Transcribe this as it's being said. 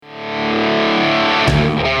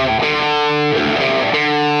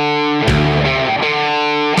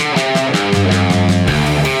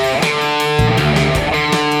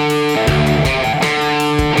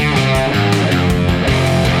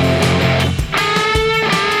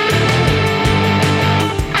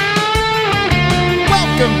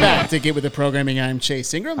Welcome back to Get With The Programming. I'm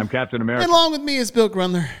Chase Ingram. I'm Captain America. And along with me is Bill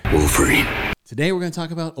Grundler. Wolverine. Today we're going to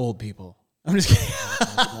talk about old people. I'm just kidding.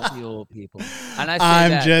 Not the old people. And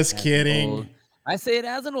I'm just kidding. I say it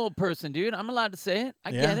as an old person, dude. I'm allowed to say it.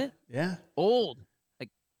 I get it. Yeah. Old. Like,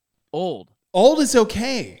 old. Old is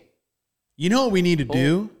okay. You know what we need to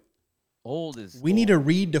do? Old is We need to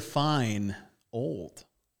redefine old.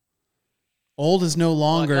 Old is no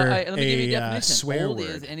longer let me give you a a definition. swear old word.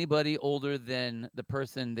 is anybody older than the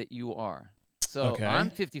person that you are. So Okay.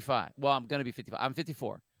 I'm 55. Well, I'm going to be 55. I'm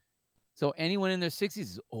 54. So anyone in their 60s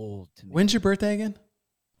is old to me. When's your birthday again?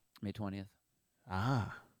 May 20th.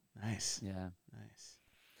 Ah, nice. Yeah.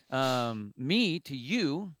 Nice. Me to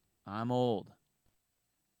you, I'm old.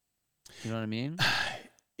 You know what I mean?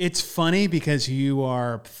 It's funny because you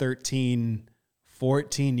are 13,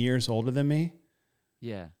 14 years older than me.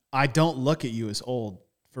 Yeah. I don't look at you as old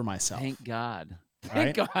for myself. Thank God.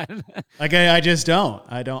 Right? Thank God. Like I just don't.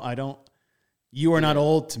 I don't. You are not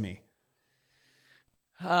old to me.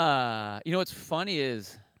 You know what's funny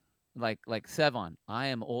is like Sevon. I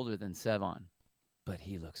am older than Sevon, but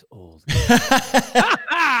he looks old.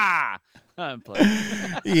 I'm playing.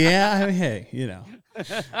 Yeah. I mean, hey, you know.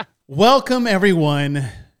 Welcome everyone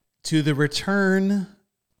to the return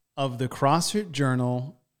of the CrossFit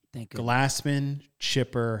Journal. Thank you. Glassman,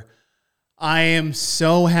 Chipper. I am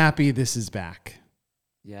so happy this is back.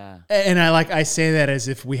 Yeah. And I say that as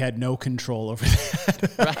if we had no control over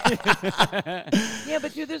that. Right. Yeah,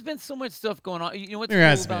 but dude, there's been so much stuff going on. You know what's There cool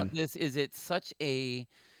has about been. this is it's such a.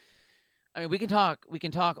 I mean, we can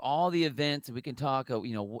talk all the events, and we can talk,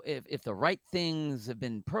 you know, if the right things have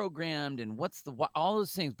been programmed and all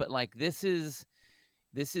those things. But like this is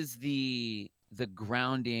the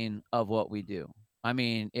grounding of what we do. I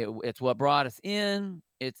mean, it's what brought us in.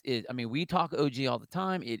 I mean, we talk OG all the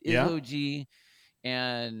time. It is OG.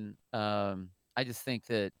 And I just think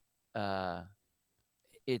that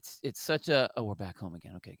it's such a we're back home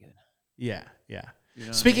again. Okay, good. Yeah. You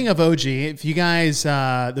know Speaking of OG, if you guys,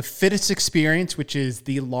 the Fittest Experience, which is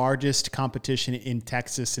the largest competition in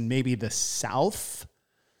Texas and maybe the South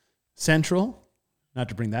Central, not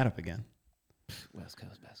to bring that up again. West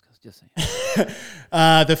Coast, just saying.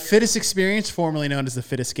 The Fittest Experience, formerly known as the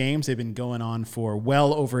Fittest Games, they've been going on for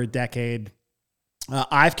well over a decade.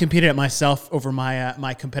 I've competed at myself over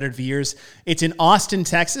my competitive years. It's in Austin,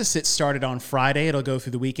 Texas. It started on Friday. It'll go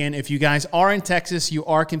through the weekend. If you guys are in Texas, you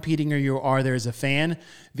are competing or you are there as a fan,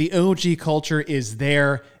 the OG culture is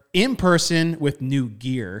there in person with new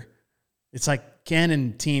gear. It's like Ken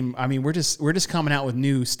and team. I mean, we're just coming out with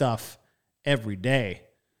new stuff every day.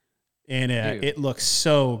 And it looks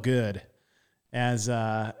so good. As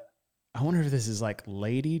I wonder if this is like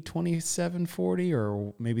Lady 2740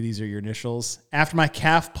 or maybe these are your initials. After my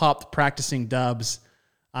calf popped practicing dubs,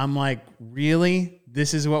 I'm like, really?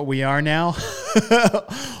 This is what we are now?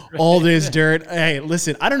 Old as dirt. Hey,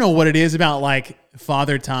 listen, I don't know what it is about like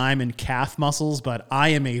father time and calf muscles, but I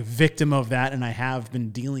am a victim of that, and I have been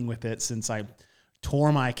dealing with it since I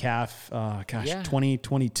tore my calf,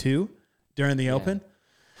 2022 during the Open.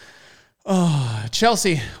 Oh,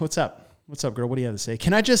 Chelsea, what's up? What's up, girl? What do you have to say?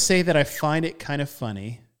 Can I just say that I find it kind of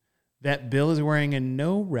funny that Bill is wearing a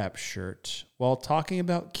no-rep shirt while talking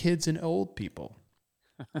about kids and old people?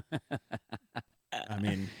 I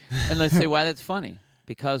mean... And let's say why that's funny.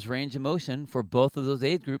 Because range of motion for both of those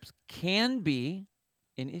age groups can be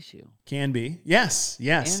an issue. Can be. Yes.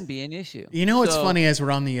 Can be an issue. You know what's funny as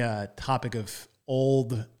we're on the topic of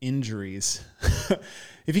old injuries?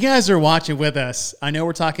 If you guys are watching with us, I know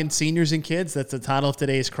we're talking seniors and kids. That's the title of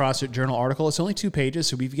today's CrossFit Journal article. It's only 2 pages,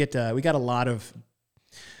 so we got a lot of,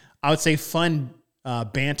 I would say, fun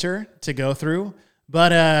banter to go through.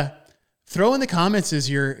 But throw in the comments is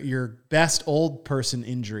your best old person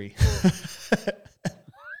injury.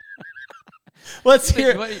 Let's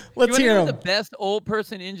hear. Let's hear what the best old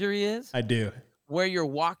person injury is. I do. Where you're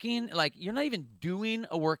walking, like you're not even doing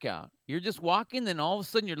a workout. You're just walking, then all of a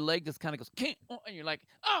sudden your leg just kind of goes, and you're like,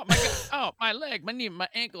 oh my God, oh, my leg, my knee, my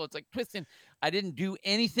ankle, it's like twisting. I didn't do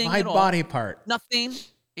anything at all. My body part. Nothing.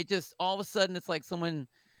 It just, all of a sudden, it's like someone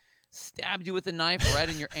stabbed you with a knife right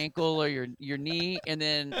in your ankle or your knee, and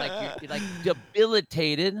then you're like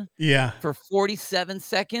debilitated for 47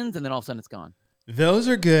 seconds, and then all of a sudden it's gone. Those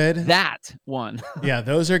are good. That one. Yeah,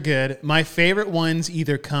 those are good. My favorite ones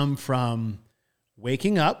either come from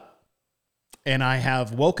waking up, and I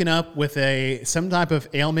have woken up with some type of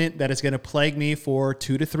ailment that is going to plague me for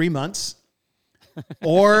 2 to 3 months,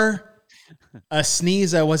 or a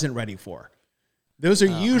sneeze I wasn't ready for. Those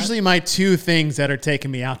are usually my two things that are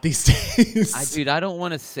taking me out these days. Dude, I don't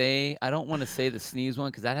want to say the sneeze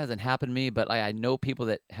one because that hasn't happened to me, but I know people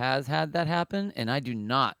that has had that happen, and I do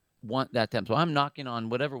not want that to happen. So I'm knocking on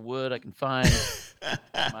whatever wood I can find in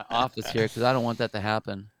my office here because I don't want that to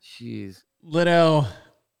happen. Jeez. Lito,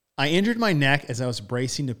 I injured my neck as I was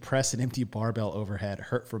bracing to press an empty barbell overhead.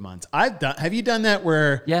 Hurt for months. Have you done that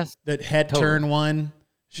where that head turn one?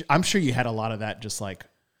 I'm sure you had a lot of that. Just like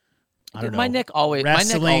I don't know. My neck always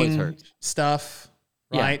hurts. Stuff.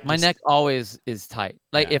 Right. Yeah, my neck always is tight.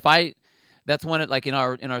 Like if that's one like in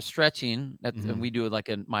our stretching. And we do it like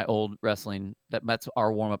in my old wrestling. That's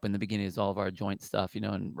our warm up in the beginning is all of our joint stuff,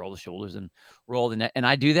 and roll the shoulders and roll the neck. And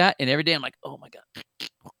I do that, and every day I'm like, oh my god.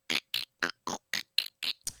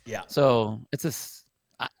 Yeah. So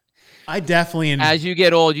I definitely. As you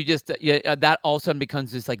get old, you just that all of a sudden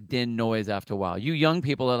becomes this like din noise after a while. You young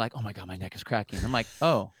people are like, oh my god, my neck is cracking. I'm like,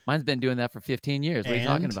 oh, mine's been doing that for 15 years. What are you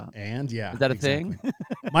talking about? And is that a thing?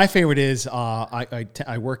 My favorite is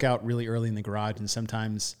I work out really early in the garage, and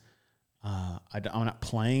sometimes I'm not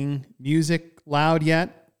playing music loud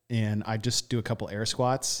yet, and I just do a couple air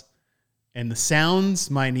squats, and the sounds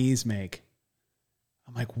my knees make,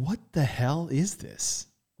 I'm like, what the hell is this?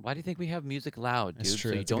 Why do you think we have music loud, dude? That's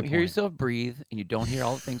true. So you don't hear yourself breathe, and you don't hear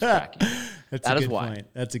all the things cracking. That's a good point.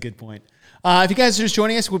 That's a good point. If you guys are just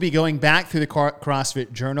joining us, we'll be going back through the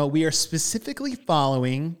CrossFit Journal. We are specifically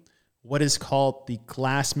following what is called the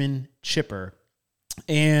Glassman chipper.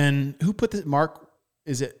 And who put this? Mark,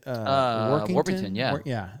 is it Warpington? Yeah.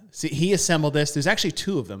 Yeah. See, he assembled this. There's actually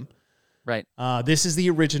two of them. Right. This is the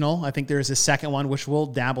original. I think there's a second one, which we'll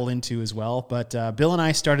dabble into as well. But Bill and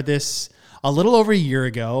I started this a little over a year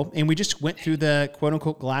ago, and we just went through the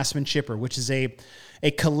quote-unquote Glassman chipper, which is a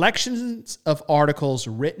collection of articles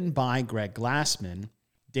written by Greg Glassman,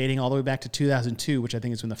 dating all the way back to 2002, which I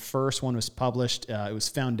think is when the first one was published. It was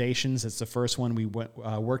Foundations. That's the first one we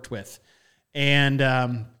worked with. And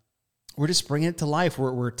we're just bringing it to life.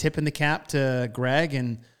 We're tipping the cap to Greg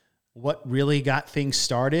and what really got things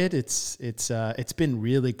started. It's been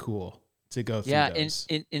really cool to go through those.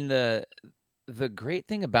 Yeah, in the great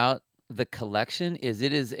thing about the collection is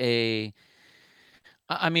it is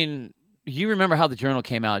I mean, you remember how the journal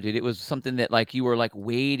came out, dude. It was something that like you were like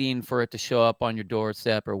waiting for it to show up on your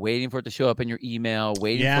doorstep or waiting for it to show up in your email,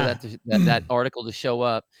 waiting for that article to show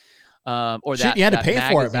up. Or that you had to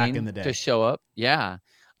pay for it back in the day to show up. Yeah.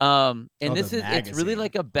 And it's really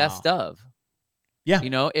like a best of. Yeah.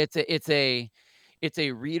 It's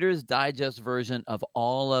a Reader's Digest version of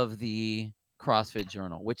all of the CrossFit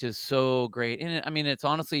Journal, which is so great. And I mean, it's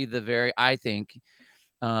honestly I think,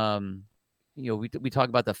 we talk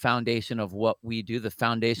about the foundation of what we do, the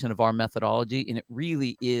foundation of our methodology, and it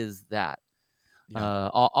really is that.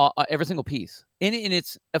 Every single piece, and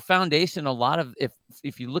it's a foundation. A lot of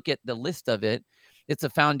if you look at the list of it, it's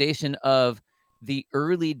a foundation of the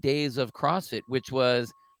early days of CrossFit, which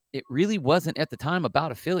it really wasn't at the time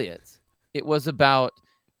about affiliates. It was about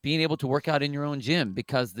being able to work out in your own gym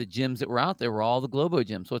because the gyms that were out there were all the Globo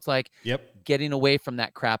gyms. So it's like getting away from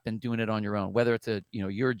that crap and doing it on your own, whether it's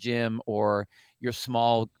your gym or your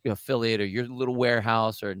small affiliate or your little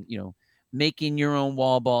warehouse or making your own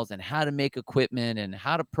wall balls and how to make equipment and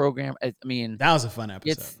how to program. I mean, that was a fun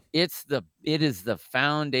episode. It is the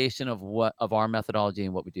foundation of our methodology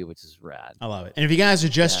and what we do, which is rad. I love it. And if you guys are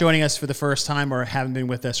just joining us for the first time or haven't been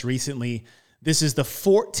with us recently, this is the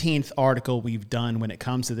 14th article we've done when it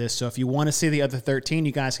comes to this. So if you want to see the other 13,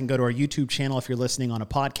 you guys can go to our YouTube channel. If you're listening on a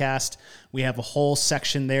podcast, we have a whole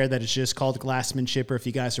section there that is just called Glassman Chipper. If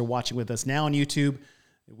you guys are watching with us now on YouTube,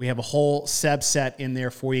 we have a whole subset in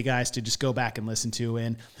there for you guys to just go back and listen to.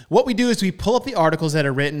 And what we do is we pull up the articles that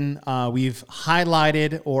are written. We've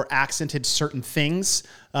highlighted or accented certain things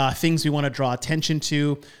we want to draw attention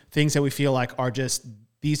to, things that we feel like are just,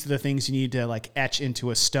 these are the things you need to like etch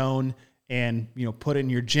into a stone and, put in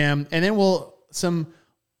your gym. And then some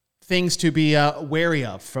things to be wary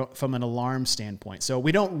of from an alarm standpoint. So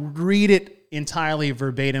we don't read it entirely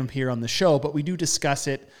verbatim here on the show, but we do discuss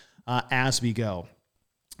it as we go.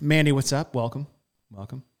 Mandy, what's up? Welcome.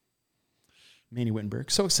 Mandy Wittenberg.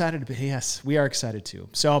 So excited to be. Yes, we are excited too.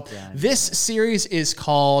 So this series is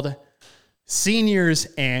called Seniors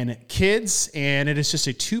and Kids, and it is just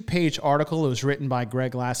a 2-page article. It was written by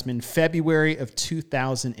Greg Glassman. February of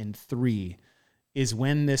 2003 is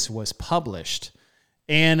when this was published.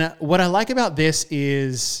 And what I like about this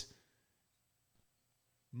is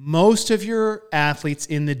most of your athletes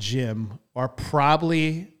in the gym are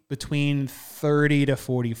probably between 30 to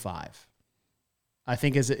 45, I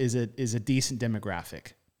think is a decent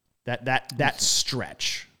demographic. That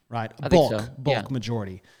stretch, right? Bulk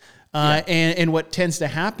majority. And what tends to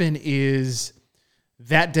happen is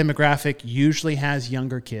that demographic usually has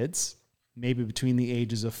younger kids, maybe between the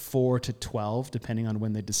ages of 4 to 12, depending on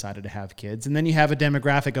when they decided to have kids. And then you have a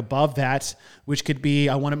demographic above that, which could be,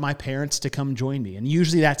 I wanted my parents to come join me. And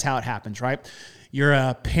usually that's how it happens, right? You're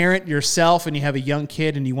a parent yourself and you have a young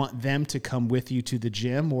kid and you want them to come with you to the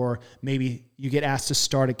gym, or maybe you get asked to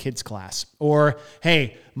start a kids class. Or,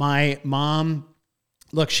 hey, my mom,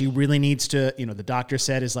 look, she really needs to, the doctor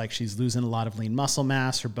said is like she's losing a lot of lean muscle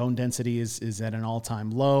mass. Her bone density is at an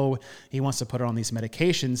all-time low. He wants to put her on these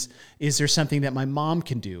medications. Is there something that my mom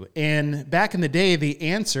can do? And back in the day, the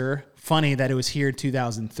answer, funny that it was here in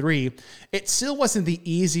 2003, it still wasn't the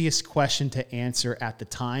easiest question to answer at the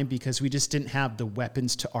time because we just didn't have the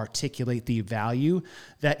weapons to articulate the value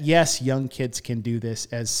that, yes, young kids can do this,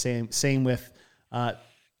 as same with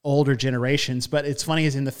older generations. But it's funny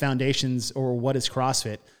is in the foundations, or what is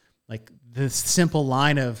CrossFit, like the simple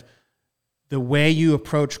line of the way you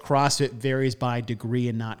approach CrossFit varies by degree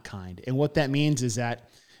and not kind. And what that means is that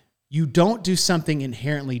you don't do something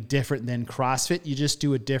inherently different than CrossFit. You just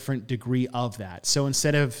do a different degree of that. So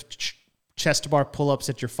instead of chest to bar pull-ups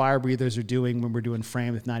that your fire breathers are doing when we're doing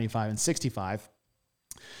frame with 95 and 65,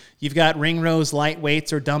 you've got ring rows, light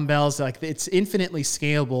weights, or dumbbells. Like it's infinitely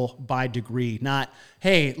scalable by degree. Not,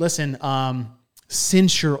 hey, listen,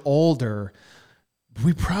 since you're older,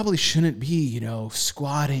 we probably shouldn't be,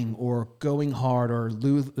 squatting or going hard or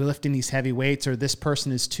lifting these heavy weights, or this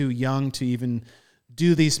person is too young to even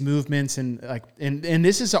do these movements. And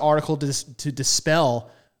this is an article to dispel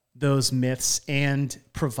those myths and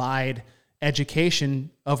provide education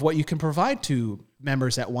of what you can provide to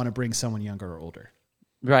members that want to bring someone younger or older.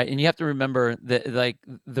 Right. And you have to remember that, like,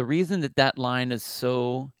 the reason that line is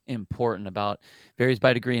so important about varies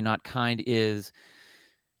by degree and not kind is,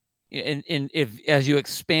 and if as you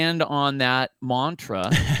expand on that mantra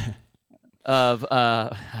of,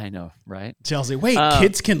 I know, right? Chelsea, wait,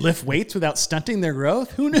 kids can lift weights without stunting their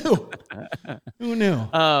growth? Who knew? Who knew?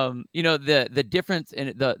 The difference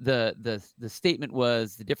in the statement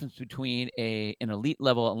was the difference between an elite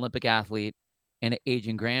level Olympic athlete and an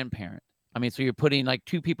aging grandparent. I mean, so you're putting like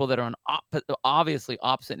two people that are on obviously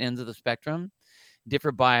opposite ends of the spectrum,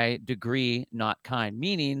 differ by degree, not kind,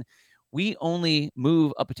 meaning we only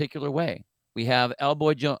move a particular way. We have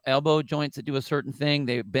elbow joints that do a certain thing.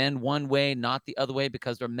 They bend one way, not the other way,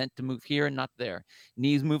 because they're meant to move here and not there.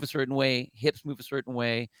 Knees move a certain way, hips move a certain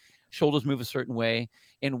way, shoulders move a certain way,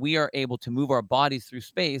 and we are able to move our bodies through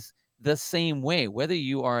space the same way, whether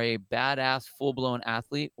you are a badass, full-blown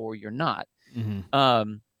athlete or you're not.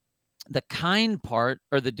 Mm-hmm. The kind part,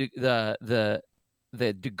 or the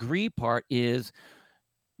degree part, is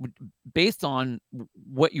based on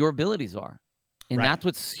what your abilities are. And right. That's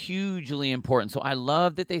what's hugely important. So I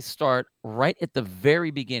love that they start right at the very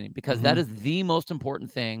beginning, because mm-hmm. that is the most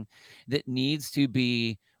important thing that needs to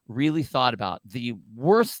be really thought about. The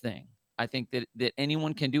worst thing I think that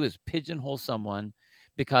anyone can do is pigeonhole someone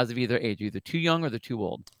because of either age, either too young or they're too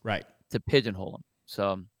old. Right. To pigeonhole them.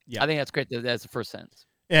 So yeah. I think that's great. That's the first sentence.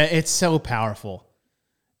 It's so powerful.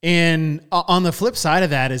 And on the flip side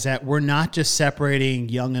of that is that we're not just separating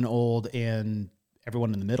young and old and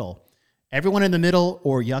everyone in the middle. Everyone in the middle,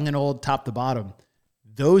 or young and old, top to bottom,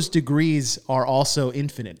 those degrees are also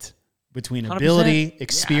infinite between 100%. Ability,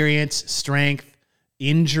 experience, strength,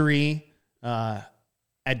 injury,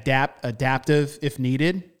 adaptive if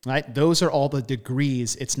needed, right? Those are all the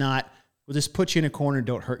degrees. It's not, we'll just put you in a corner and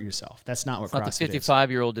don't hurt yourself. That's not what CrossFit is. It's not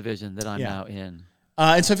the 55-year-old division that I'm now in.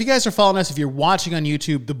 And so if you guys are following us, if you're watching on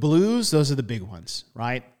YouTube, the blues, those are the big ones,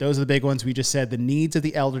 right? Those are the big ones. We just said the needs of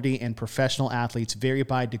the elderly and professional athletes vary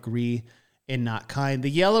by degree and not kind. The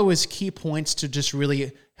yellow is key points to just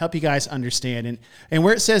really help you guys understand. And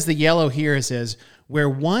where it says the yellow here, it says where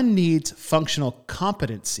one needs functional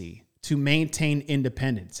competency to maintain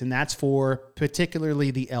independence. And that's for particularly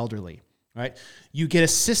the elderly, right? You get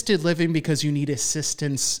assisted living because you need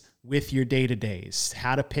assistance with your day-to-days,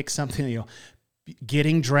 how to pick something,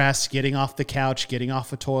 getting dressed, getting off the couch, getting off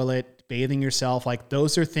the toilet, bathing yourself. Like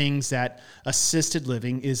those are things that assisted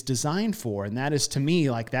living is designed for. And that is, to me,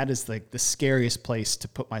 that is like the scariest place to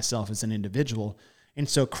put myself as an individual. And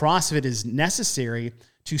so CrossFit is necessary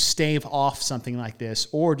to stave off something like this,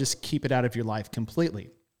 or just keep it out of your life completely.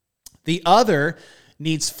 The other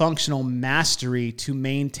needs functional mastery to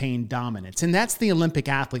maintain dominance. And that's the Olympic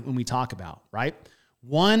athlete when we talk about, right?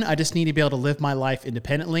 1, I just need to be able to live my life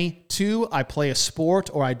independently. 2, I play a sport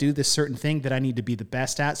or I do this certain thing that I need to be the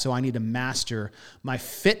best at. So I need to master my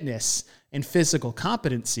fitness and physical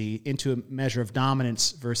competency into a measure of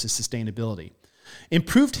dominance versus sustainability.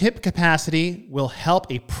 Improved hip capacity will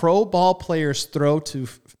help a pro ball player's throw to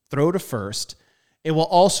throw to first. It will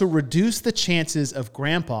also reduce the chances of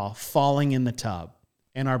grandpa falling in the tub.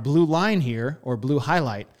 And our blue line here, or blue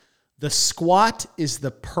highlight, the squat is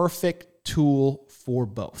the perfect tool for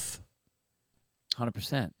both.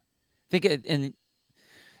 100%. And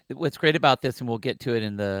what's great about this, and we'll get to it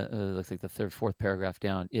in the looks like the third, fourth paragraph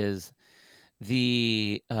down, is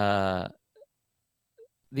the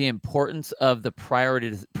importance of the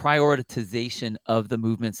prioritization of the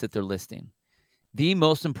movements that they're listing. The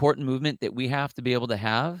most important movement that we have to be able to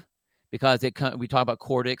have, because we talk about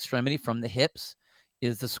core to extremity from the hips,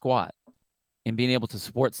 is the squat. And being able to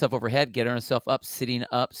support stuff overhead, get ourselves up, sitting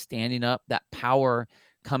up, standing up, that power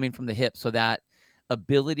coming from the hips. So that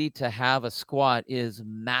ability to have a squat is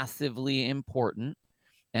massively important.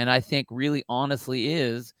 And I think really honestly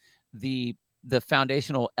is the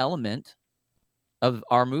foundational element of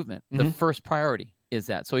our movement. The first priority is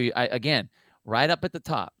that. So again, right up at the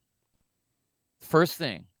top, first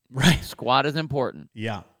thing, right? Squat is important.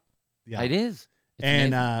 Yeah. It is. It's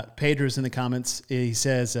and Pedro's in the comments. He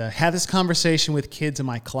says, had this conversation with kids in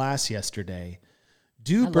my class yesterday.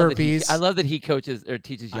 Do burpees. I love that he coaches or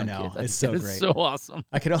teaches young kids. I know. It's so great. It's so awesome.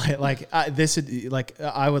 I could only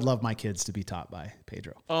I would love my kids to be taught by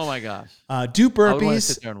Pedro. Oh my gosh. Do burpees.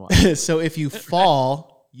 Sit there and watch. So if you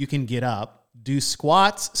fall, you can get up. Do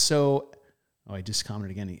squats. I just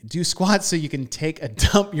commented again. Do squats so you can take a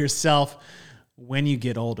dump yourself when you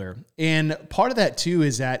get older. And part of that too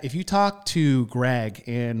is that if you talk to Greg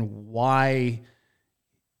and why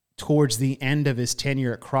towards the end of his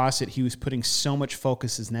tenure at CrossFit, he was putting so much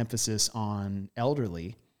focus and emphasis on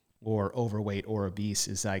elderly or overweight or obese,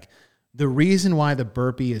 is like the reason why the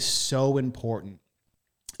burpee is so important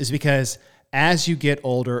is because as you get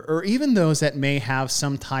older, or even those that may have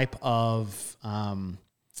some type of,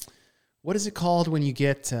 what is it called when you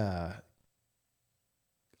get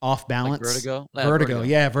off balance? Like vertigo? Vertigo.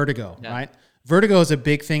 Yeah, vertigo, right? Vertigo is a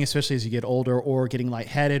big thing, especially as you get older, or getting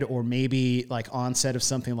lightheaded, or maybe like onset of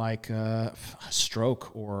something like a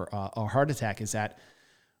stroke or a heart attack. Is that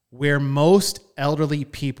where most elderly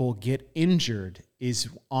people get injured is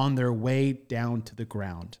on their way down to the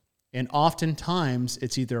ground. And oftentimes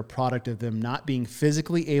it's either a product of them not being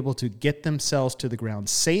physically able to get themselves to the ground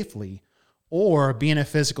safely, or be in a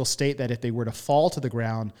physical state that if they were to fall to the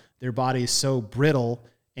ground, their body is so brittle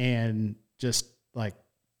and just like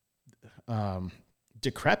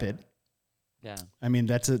decrepit. Yeah. I mean,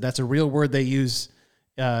 that's a real word they use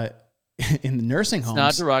in the nursing homes.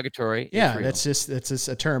 It's not derogatory. Yeah, that's just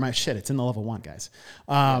a term. It's in the level 1, guys.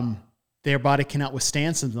 Their body cannot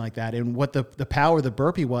withstand something like that. And what the power of the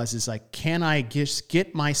burpee is like, can I just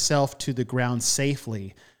get myself to the ground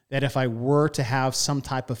safely, that if I were to have some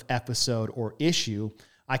type of episode or issue,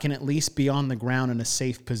 I can at least be on the ground in a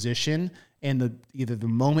safe position, and either the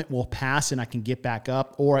moment will pass and I can get back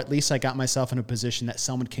up, or at least I got myself in a position that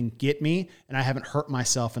someone can get me and I haven't hurt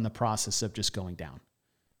myself in the process of just going down.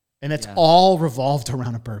 And that's all revolved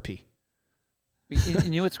around a burpee. You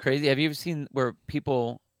know what's crazy? Have you ever seen where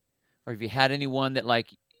people, or have you had anyone that, like,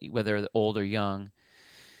 whether old or young,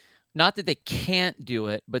 not that they can't do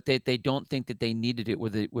it, but they don't think that they need to do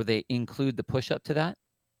it, where they include the push-up to that?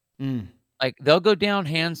 Like, they'll go down,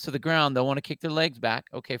 hands to the ground. They'll want to kick their legs back.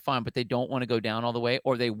 Okay, fine. But they don't want to go down all the way,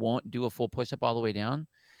 or they won't do a full push-up all the way down.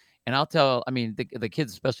 And the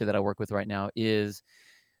kids especially that I work with right now is,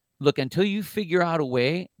 look, until you figure out a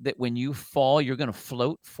way that when you fall, you're going to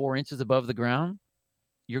float 4 inches above the ground,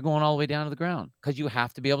 you're going all the way down to the ground, because you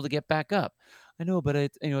have to be able to get back up. I know, but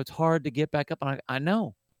it's hard to get back up. And I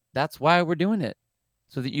know. That's why we're doing it,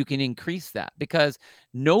 so that you can increase that, because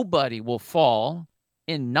nobody will fall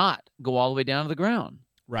and not go all the way down to the ground,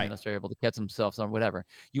 right? Unless they're able to catch themselves on whatever.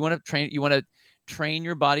 You want to train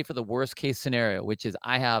your body for the worst case scenario, which is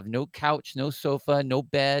I have no couch, no sofa, no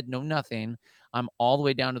bed, no nothing. I'm all the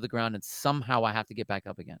way down to the ground, and somehow I have to get back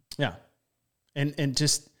up again. Yeah, and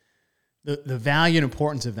just the value and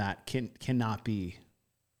importance of that cannot be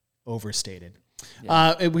overstated.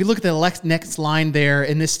 Yeah. We look at the next line there,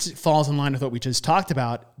 and this falls in line with what we just talked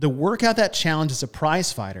about. The workout that challenges a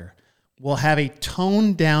prize fighter will have a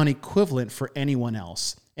toned down equivalent for anyone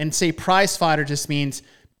else. And say prize fighter just means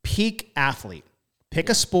peak athlete. Pick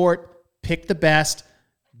a sport, pick the best.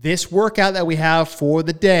 This workout that we have for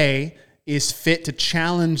the day is fit to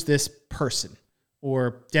challenge this person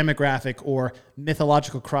or demographic or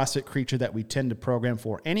mythological CrossFit creature that we tend to program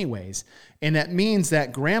for anyways. And that means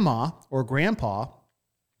that grandma or grandpa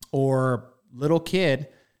or little kid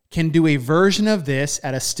can do a version of this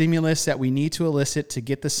at a stimulus that we need to elicit to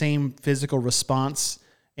get the same physical response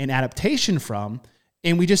and adaptation from,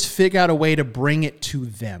 and we just figure out a way to bring it to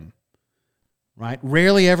them, right?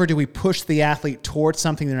 Rarely ever do we push the athlete towards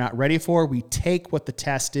something they're not ready for. We take what the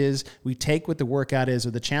test is, we take what the workout is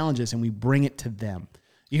or the challenge is, and we bring it to them.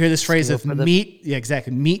 You hear this phrase of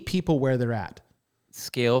meet people where they're at.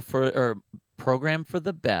 Program for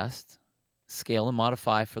the best, scale and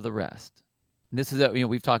modify for the rest. And this is,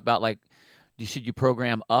 we've talked about, like, should you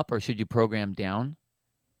program up or should you program down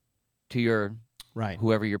to your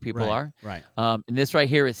whoever your people are? Right. And this right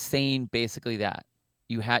here is saying basically that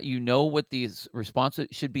you know what these responses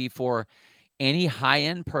should be for any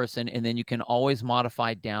high-end person, and then you can always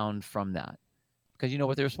modify down from that because you know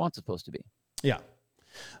what the response is supposed to be. Yeah.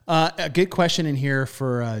 A good question in here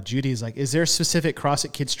for Judy is like, is there specific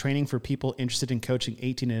CrossFit Kids training for people interested in coaching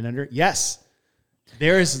 18 and under? Yes.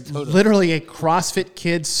 There is literally a CrossFit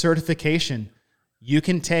Kids certification you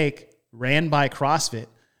can take, ran by CrossFit,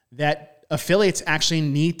 that affiliates actually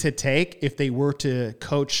need to take if they were to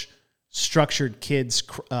coach structured kids,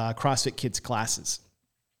 CrossFit Kids classes.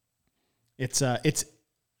 It's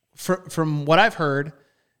from what I've heard,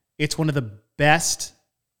 it's one of the best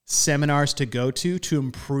seminars to go to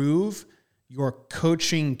improve your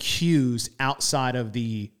coaching cues outside of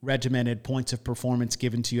the regimented points of performance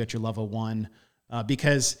given to you at your level 1.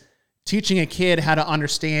 Because teaching a kid how to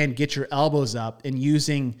understand, get your elbows up, and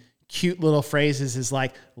using cute little phrases is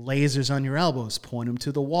like lasers on your elbows, point them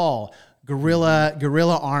to the wall,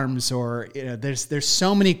 gorilla arms, or there's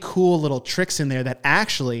so many cool little tricks in there that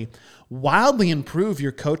actually wildly improve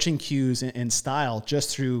your coaching cues and style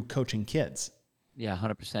just through coaching kids. Yeah,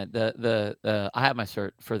 100%. I have my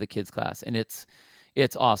cert for the kids class, and it's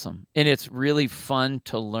awesome, and it's really fun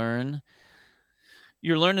to learn.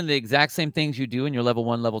 You're learning the exact same things you do in your level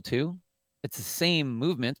 1, level 2. It's the same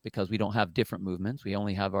movements because we don't have different movements. We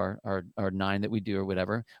only have our 9 that we do or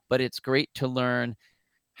whatever. But it's great to learn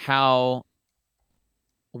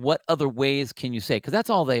what other ways can you say? Because that's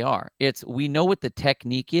all they are. We know what the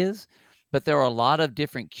technique is, but there are a lot of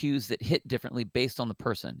different cues that hit differently based on the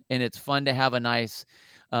person. And it's fun to have a nice,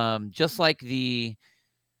 just like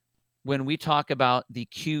when we talk about the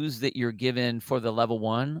cues that you're given for the level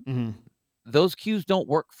 1, mm-hmm. Those cues don't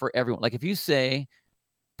work for everyone. Like if you say,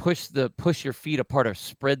 push your feet apart or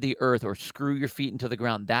spread the earth or screw your feet into the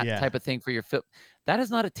ground, that type of thing for your foot, that is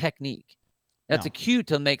not a technique. That's a cue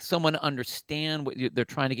to make someone understand what they're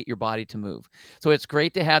trying to get your body to move. So it's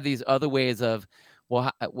great to have these other ways of,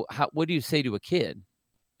 well, what do you say to a kid?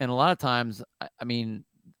 And a lot of times, I mean,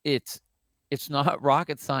 it's not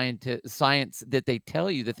rocket science that they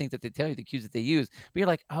tell you, the things that they tell you, the cues that they use. But you're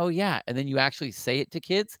like, oh yeah, and then you actually say it to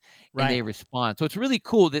kids, and they respond. So it's really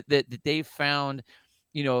cool that they've found,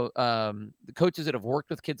 the coaches that have worked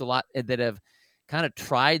with kids a lot and that have kind of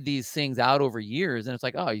tried these things out over years, and it's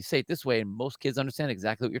like, oh, you say it this way, and most kids understand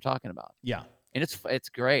exactly what you're talking about. Yeah, and it's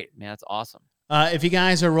great, man. It's awesome. If you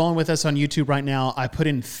guys are rolling with us on YouTube right now, I put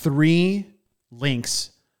in 3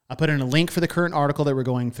 links. I put in a link for the current article that we're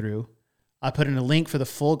going through. I put in a link for the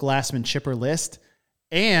full Glassman chipper list.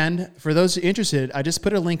 And for those interested, I just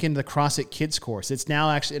put a link into the CrossFit Kids course. It's now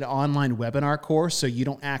actually an online webinar course, so you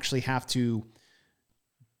don't actually have to,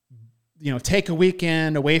 take a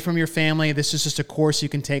weekend away from your family. This is just a course you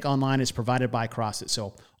can take online. It's provided by CrossFit.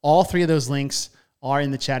 So all 3 of those links are in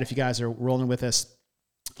the chat if you guys are rolling with us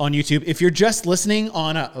on YouTube. If you're just listening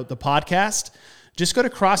on the podcast, just go to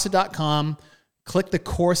CrossFit.com, click the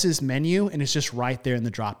courses menu, and it's just right there in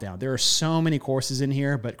the drop down. There are so many courses in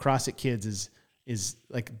here, but CrossFit Kids is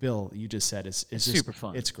like Bill, you just said, it's just super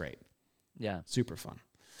fun. It's great. Yeah. Super fun.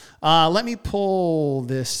 Let me pull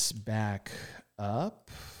this back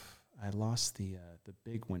up. I lost the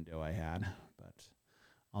big window I had, but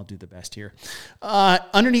I'll do the best here.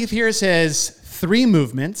 Underneath here it says 3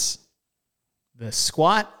 movements: the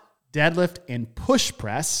squat, deadlift, and push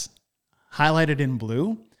press, highlighted in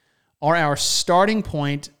blue, are our starting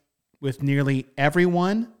point with nearly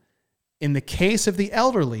everyone. In the case of the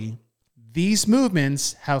elderly, these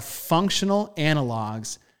movements have functional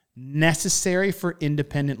analogs necessary for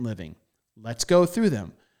independent living. Let's go through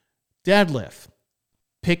them. Deadlift,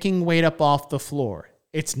 picking weight up off the floor.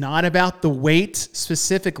 It's not about the weight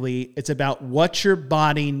specifically. It's about what your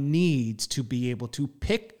body needs to be able to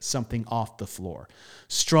pick something off the floor.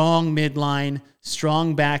 Strong midline,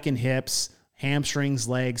 strong back and hips, hamstrings,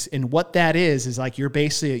 legs. And what that is like you're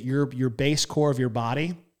basically your base core of your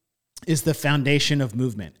body is the foundation of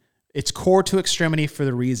movement. It's core to extremity for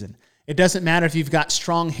the reason. It doesn't matter if you've got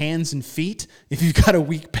strong hands and feet, if you've got a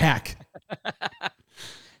weak back.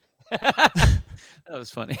 That was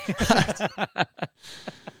funny.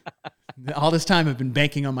 All this time I've been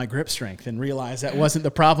banking on my grip strength and realized that wasn't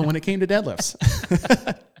the problem when it came to deadlifts.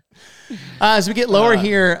 As we get lower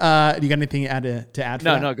here, do you got anything to add for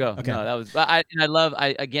that? No, go. Okay. No, that was. I love.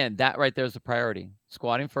 Again, that right there is a priority.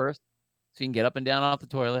 Squatting first, so you can get up and down off the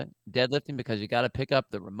toilet. Deadlifting because you got to pick up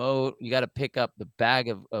the remote. You got to pick up the bag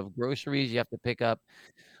of groceries. You have to pick up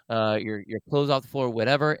your clothes off the floor,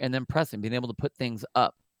 whatever, and then pressing, being able to put things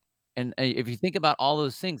up. And if you think about all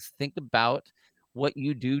those things, think about what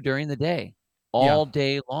you do during the day, Yeah. all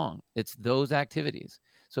day long. It's those activities.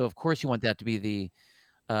 So of course you want that to be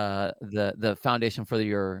the foundation for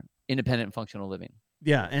your independent and functional living.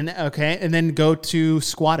 Yeah. And then go to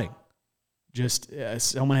squatting. Just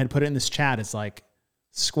someone had put it in this chat. It's like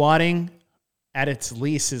squatting at its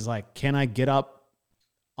least is like, can I get up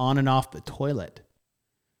on and off the toilet?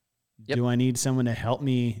 Yep. Do I need someone to help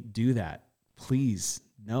me do that? Please.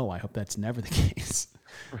 No, I hope that's never the case.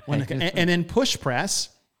 Right. And then push press,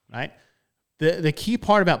 right? The key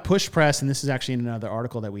part about push press, and this is actually in another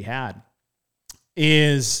article that we had,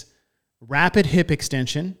 is rapid hip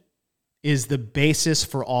extension is the basis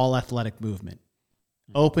for all athletic movement.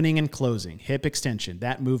 Opening and closing, hip extension,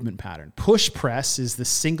 that movement pattern. Push press is the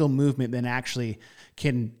single movement that actually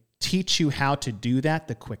can teach you how to do that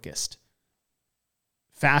the quickest.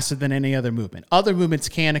 Faster than any other movement. Other movements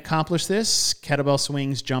can accomplish this, kettlebell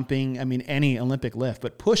swings, jumping, any Olympic lift.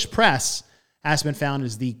 But push press has been found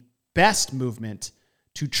as the best movement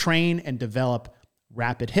to train and develop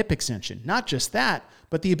rapid hip extension. Not just that,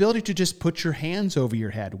 but the ability to just put your hands over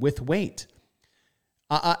your head with weight.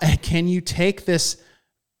 Can you take this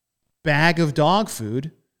bag of dog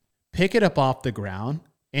food, pick it up off the ground,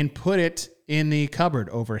 and put it in the cupboard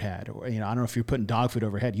overhead? Or, I don't know if you're putting dog food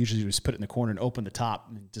overhead. Usually you just put it in the corner and open the top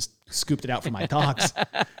and just scooped it out for my dogs.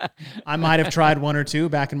 I might have tried one or two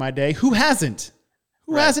back in my day. Who hasn't?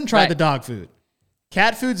 Who hasn't tried the dog food?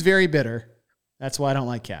 Cat food's very bitter. That's why I don't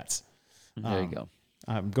like cats. There you go.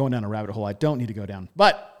 I'm going down a rabbit hole I don't need to go down.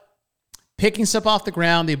 But picking stuff off the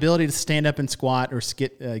ground, the ability to stand up and squat or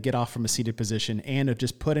get off from a seated position and to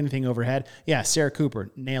just put anything overhead. Yeah, Sarah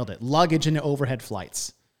Cooper nailed it. Luggage into overhead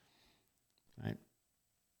flights. Right?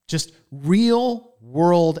 Just real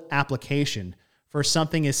world application for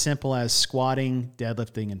something as simple as squatting,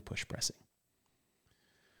 deadlifting, and push pressing.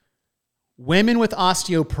 Women with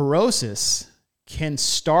osteoporosis can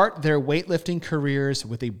start their weightlifting careers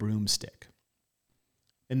with a broomstick.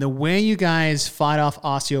 And the way you guys fight off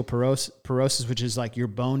osteoporosis, which is like your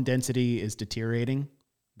bone density is deteriorating,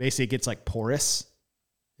 basically it gets like porous.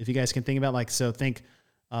 If you guys can think about think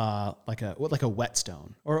like a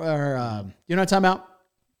whetstone or you know what I'm talking about?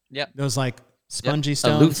 Yep. Those like spongy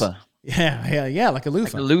stones. A loofah. Yeah, like a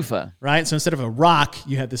loofah. Like a loofah. Right? So instead of a rock,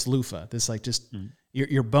 you have this loofah. This like just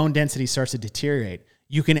your bone density starts to deteriorate.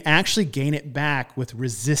 You can actually gain it back with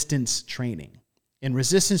resistance training. And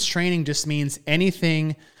resistance training just means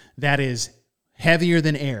anything that is heavier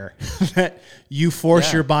than air that you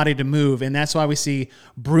force your body to move. And that's why we see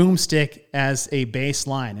broomstick as a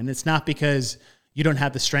baseline. And it's not because you don't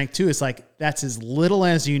have the strength to. It's like that's as little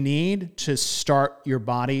as you need to start your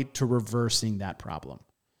body to reversing that problem.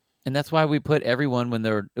 And that's why we put everyone when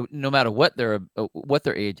they're, no matter what their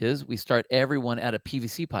age is, we start everyone at a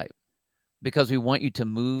PVC pipe because we want you to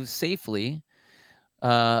move safely,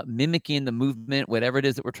 mimicking the movement, whatever it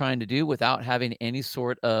is that we're trying to do without having any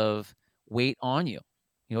sort of weight on you.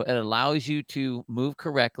 It allows you to move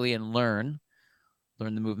correctly and learn the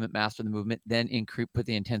movement, master the movement, then put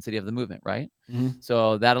the intensity of the movement, right? Mm-hmm.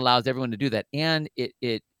 So that allows everyone to do that. And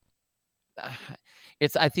it's,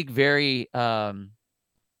 I think, very,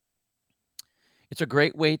 it's a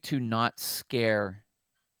great way to not scare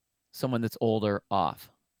someone that's older off.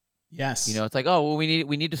 Yes. It's like, oh, well, we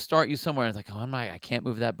need to start you somewhere. And it's like, oh, I can't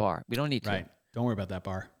move that bar. We don't need to. Right. Don't worry about that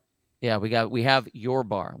bar. Yeah, we have your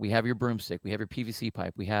bar. We have your broomstick. We have your PVC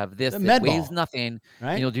pipe. We have this that weighs nothing.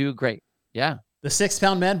 Right. And you'll do great. Yeah. The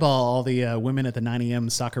 6-pound med ball, all the women at the 9 a.m.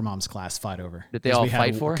 soccer moms class fight over. That they all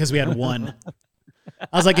fight for? Because we had one.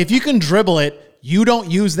 I was like, if you can dribble it, you don't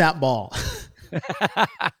use that ball.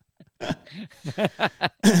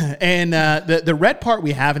 And the red part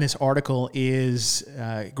we have in this article is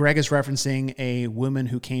Greg is referencing a woman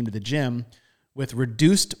who came to the gym with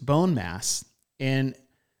reduced bone mass and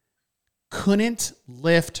couldn't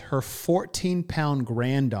lift her 14-pound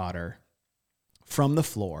granddaughter from the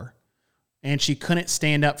floor, and she couldn't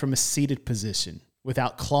stand up from a seated position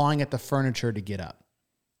without clawing at the furniture to get up.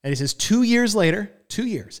 And he says 2 years later, 2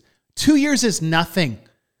 years. 2 years is nothing.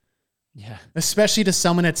 Yeah. Especially to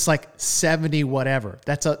someone that's like 70 whatever.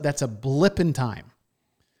 That's a blip in time.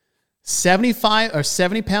 75 or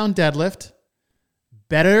 70-pound deadlift,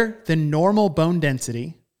 better than normal bone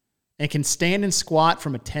density, and can stand and squat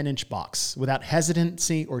from a 10-inch box without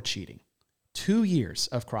hesitancy or cheating. 2 years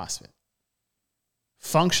of CrossFit.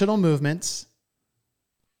 functional movements,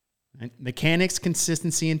 right? Mechanics,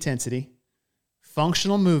 consistency, intensity.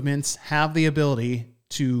 Functional movements have the ability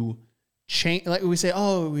to change. Like we say,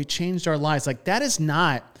 oh, we changed our lives. Like that is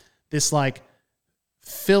not this like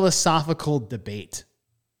philosophical debate,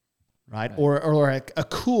 right? Or a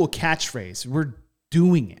cool catchphrase. We're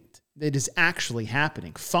doing it. It is actually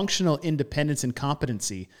happening. Functional independence and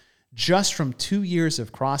competency just from 2 years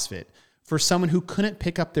of CrossFit for someone who couldn't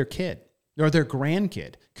pick up their kid or their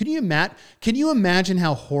grandkid. Can you imagine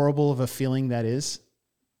how horrible of a feeling that is?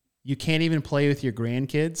 You can't even play with your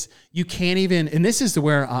grandkids. You can't even, and this is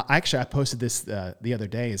where I posted this the other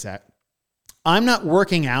day, is that I'm not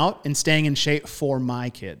working out and staying in shape for my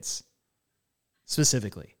kids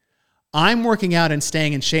specifically. I'm working out and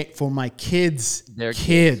staying in shape for my kids'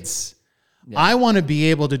 kids. Yeah. I want to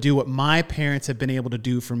be able to do what my parents have been able to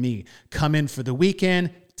do for me. Come in for the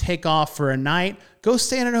weekend, take off for a night, go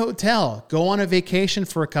stay in a hotel, go on a vacation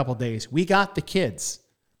for a couple days. We got the kids,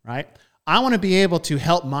 right? I want to be able to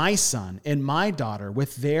help my son and my daughter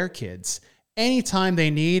with their kids anytime they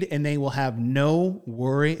need, and they will have no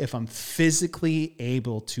worry if I'm physically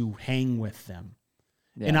able to hang with them.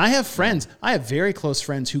 Yeah. And I have friends, I have very close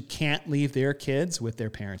friends who can't leave their kids with their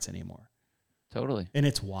parents anymore. Totally. And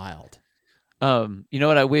it's wild. You know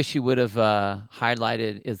what I wish you would have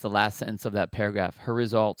highlighted is the last sentence of that paragraph. Her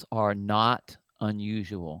results are not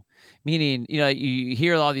unusual. Meaning, you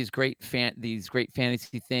hear all these great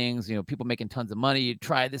fantasy things, people making tons of money, you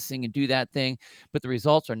try this thing and do that thing, but the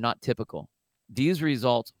results are not typical. These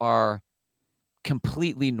results are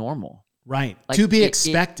completely normal. Right. Like to be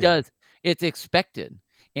expected. It's expected.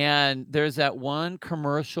 And there's that one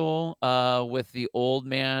commercial with the old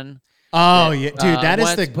man. Oh, yeah, dude, that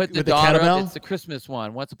is the kettlebell. It's the Christmas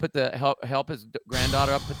one. Wants to put the help his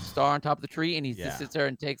granddaughter up, put the star on top of the tree, and he just sits there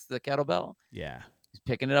and takes the kettlebell. Yeah, he's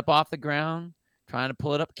picking it up off the ground, trying to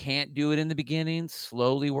pull it up. Can't do it in the beginning.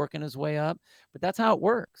 Slowly working his way up. But that's how it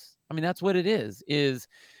works. I mean, that's what it is. It's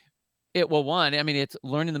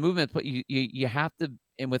learning the movements, but you have to.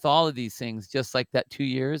 And with all of these things, just like that 2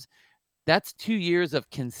 years, that's 2 years of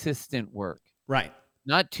consistent work. Right.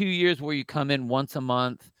 Not 2 years where you come in once a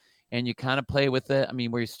month and you kind of play with it. I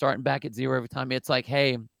mean, where you're starting back at zero every time. It's like,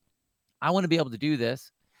 hey, I want to be able to do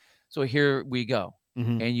this. So here we go.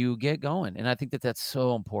 Mm-hmm. And you get going. And I think that's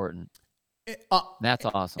so important. That's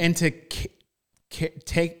awesome. And to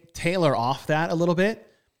tailor off that a little bit,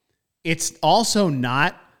 it's also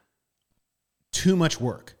not too much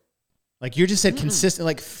work. Like you just said, consistent,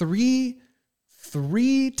 like three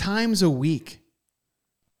times a week,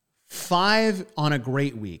 5 on a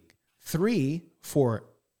great week, 3 for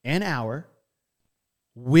an hour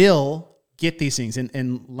will get these things.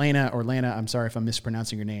 And Lana, I'm sorry if I'm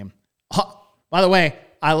mispronouncing your name. Oh, by the way,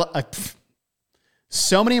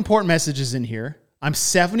 so many important messages in here. I'm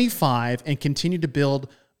 75 and continue to build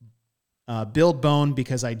bone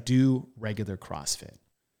because I do regular CrossFit.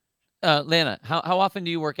 Lana, how often do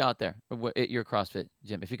you work out there at your CrossFit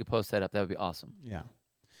gym? If you could post that up, that would be awesome.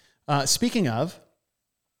 Yeah. Speaking of,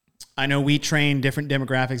 I know we train different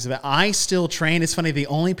demographics of it. I still train. It's funny. The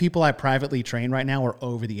only people I privately train right now are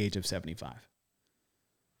over the age of 75.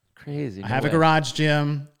 Crazy. I have a garage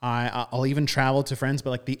gym. I'll even travel to friends,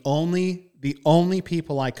 but like the only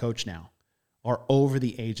people I coach now are over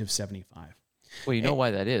the age of 75. Well, you know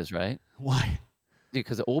why that is, right? Why?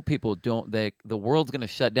 Because the old people the world's going to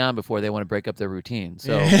shut down before they want to break up their routine.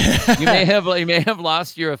 So you may have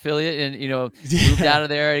lost your affiliate and moved out of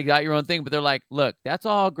there. You got your own thing, but they're like, look, that's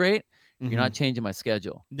all great. You're not changing my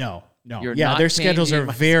schedule. No. Their schedules are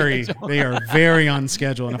they are very on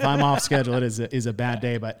schedule. And if I'm off schedule, it is a bad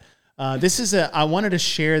day. But I wanted to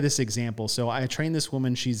share this example. So I trained this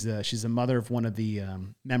woman. She's a mother of one of the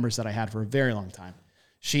members that I had for a very long time.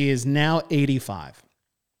 She is now 85.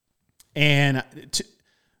 And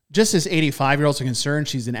just as 85-year-olds are concerned,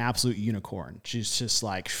 she's an absolute unicorn. She's just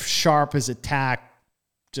like sharp as a tack,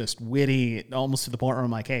 just witty, almost to the point where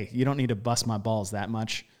I'm like, hey, you don't need to bust my balls that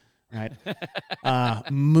much, right?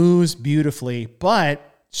 Moves beautifully, but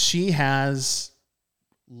she has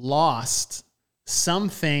lost some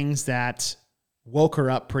things that woke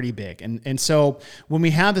her up pretty big. And so when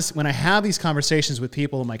I have these conversations with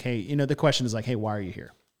people, I'm like, hey, the question is like, hey, why are you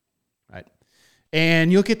here? Right?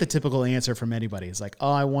 And you'll get the typical answer from anybody. It's like,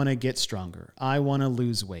 oh, I want to get stronger. I want to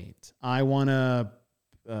lose weight. I want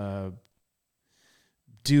to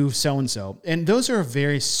do so-and-so. And those are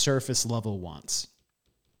very surface level wants.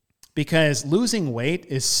 Because losing weight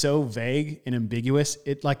is so vague and ambiguous.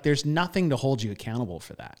 There's nothing to hold you accountable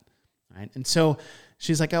for that. Right? And so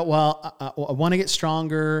she's like, oh, well, I want to get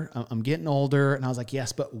stronger. I'm getting older. And I was like,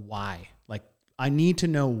 yes, but why? Like, I need to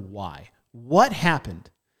know why. What happened?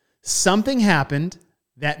 Something happened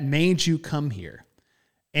that made you come here.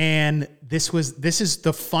 And this is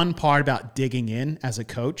the fun part about digging in as a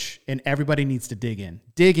coach, and everybody needs to dig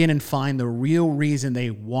in and find the real reason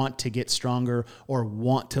they want to get stronger or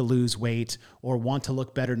want to lose weight or want to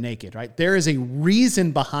look better naked, right? There is a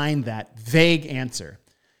reason behind that vague answer.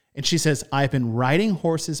 And she says, I've been riding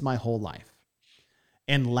horses my whole life.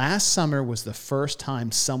 And last summer was the first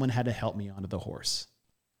time someone had to help me onto the horse.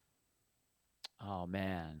 Oh,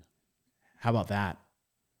 man. How about that?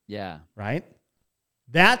 Yeah. Right?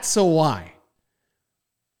 That's a why.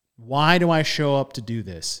 Why do I show up to do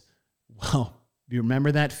this? Well, you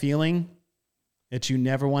remember that feeling that you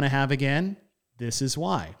never want to have again? This is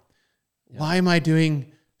why. Yeah. Why am I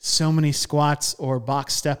doing so many squats or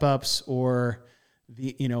box step-ups or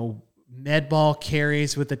the, med ball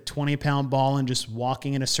carries with a 20-pound ball and just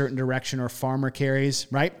walking in a certain direction, or farmer carries,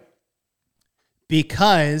 right?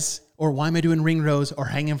 Or why am I doing ring rows or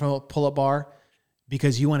hanging from a pull-up bar?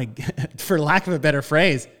 Because you want to, for lack of a better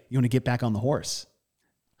phrase, you want to get back on the horse.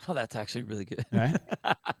 Oh, that's actually really good. Right?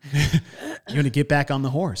 You want to get back on the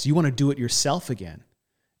horse. You want to do it yourself again.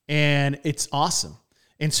 And it's awesome.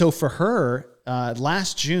 And so for her,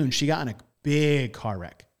 last June, she got in a big car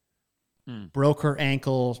wreck. Broke her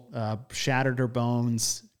ankle, shattered her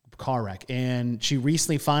bones, car wreck. And she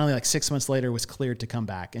recently, finally, like 6 months later, was cleared to come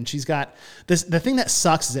back. And she's got this. The thing that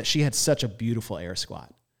sucks is that she had such a beautiful air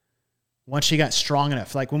squat. Once she got strong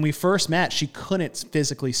enough, like when we first met, she couldn't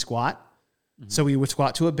physically squat. Mm-hmm. So we would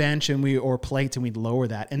squat to a bench or plates, and we'd lower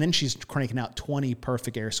that. And then she's cranking out 20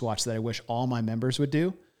 perfect air squats that I wish all my members would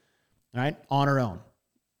do, right? On her own.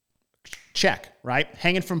 Check, right?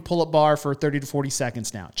 Hanging from pull-up bar for 30 to 40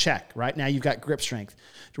 seconds now. Check, right? Now you've got grip strength.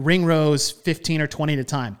 Ring rows 15 or 20 at a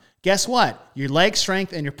time. Guess what? Your leg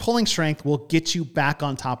strength and your pulling strength will get you back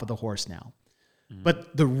on top of the horse now. Mm-hmm.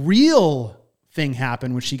 But the real thing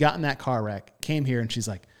happened when she got in that car wreck, came here, and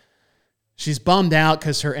she's bummed out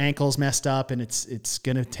because her ankle's messed up, and it's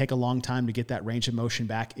going to take a long time to get that range of motion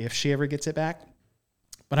back if she ever gets it back.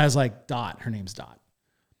 But I was like, Dot, her name's Dot,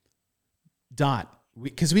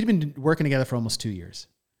 because we'd been working together for almost 2 years.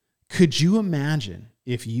 Could you imagine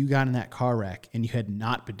if you got in that car wreck and you had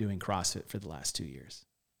not been doing CrossFit for the last 2 years?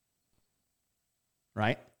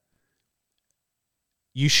 Right?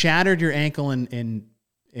 You shattered your ankle in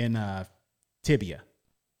tibia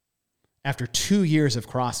after 2 years of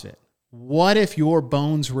CrossFit. What if your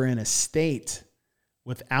bones were in a state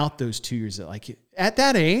without those 2 years? Like at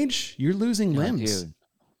that age, you're losing limbs. Dude.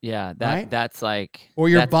 Yeah, right? That's like, or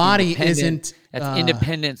your body isn't. That's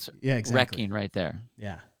independence. Yeah, exactly. Wrecking right there.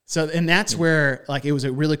 Yeah. So, and that's where, like, it was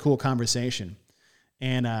a really cool conversation.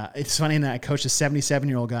 And it's funny that I coached a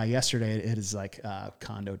 77-year-old guy yesterday at his like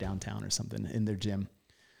condo downtown or something in their gym.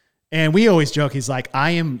 And we always joke, he's like,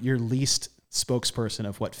 I am your least spokesperson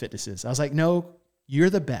of what fitness is. I was like, no, you're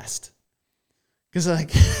the best. Because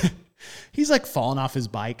like, he's like falling off his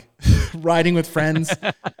bike, riding with friends.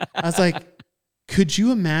 I was like, could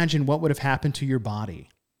you imagine what would have happened to your body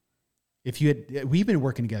if we've been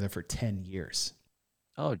working together for 10 years.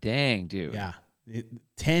 Oh, dang, dude. Yeah.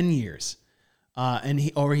 10 years.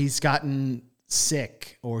 He's gotten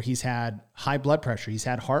sick, or he's had high blood pressure. He's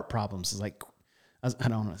had heart problems. It's like, I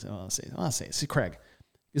don't want to say, I'll say it. So Craig,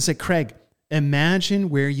 it's like, Craig, imagine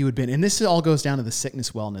where you had been. And this all goes down to the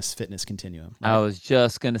sickness, wellness, fitness continuum. Right? I was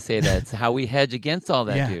just going to say that. It's how we hedge against all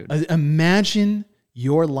that, dude. Imagine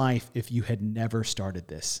your life if you had never started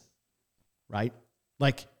this, right?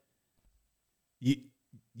 Like,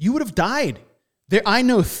 you would have died. I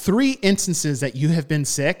know 3 instances that you have been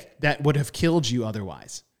sick that would have killed you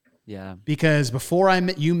otherwise. Yeah. Because before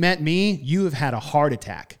you met me, you have had a heart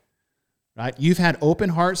attack, right? You've had open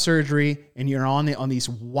heart surgery, and you're on these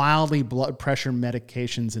wildly blood pressure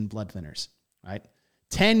medications and blood thinners, right?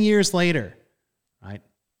 10 years later, right?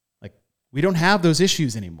 Like, we don't have those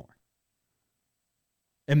issues anymore.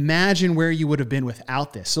 Imagine where you would have been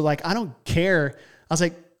without this. So like, I don't care. I was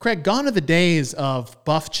like, Craig, gone are the days of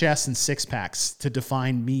buff chests and 6-packs to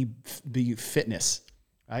define be fitness,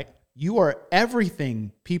 right? You are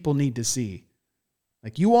everything people need to see.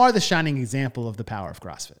 Like, you are the shining example of the power of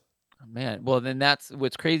CrossFit. Oh, man. Well, then that's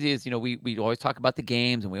what's crazy is, we always talk about the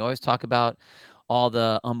games, and we always talk about all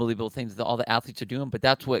the unbelievable things that all the athletes are doing, but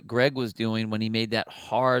that's what Greg was doing when he made that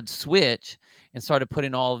hard switch and started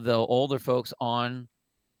putting all of the older folks on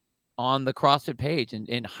the CrossFit page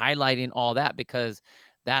and highlighting all that, because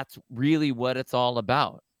that's really what it's all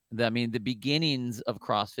about. The beginnings of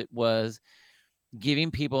CrossFit was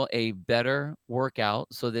giving people a better workout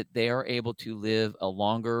so that they are able to live a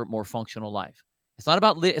longer, more functional life. It's not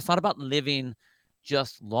about living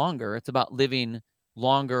just longer. It's about living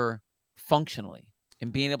longer, functionally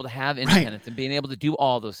and being able to have independence and being able to do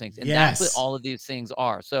all those things. And that's what all of these things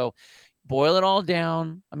are. So boil it all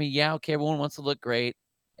down. I mean, yeah, okay, everyone wants to look great.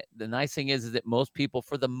 The nice thing is that most people,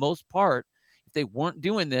 for the most part, if they weren't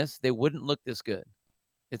doing this, they wouldn't look this good.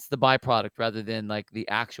 It's the byproduct rather than like the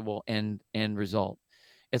actual end result.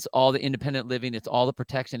 It's all the independent living. It's all the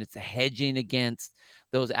protection. It's the hedging against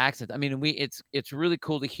those accidents. I mean, it's really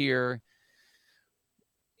cool to hear,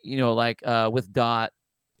 like with Dot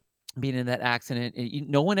being in that accident.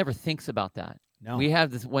 No one ever thinks about that. No. We have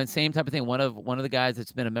this same type of thing. One of the guys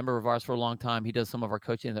that's been a member of ours for a long time, he does some of our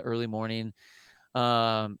coaching in the early morning.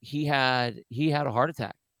 He had a heart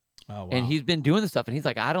attack. Oh, wow. And he's been doing this stuff, and he's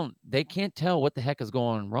like, they can't tell what the heck is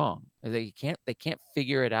going wrong. They can't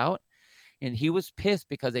figure it out. And he was pissed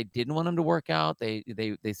because they didn't want him to work out. They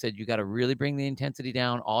said, you got to really bring the intensity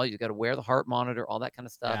down. You got to wear the heart monitor, all that kind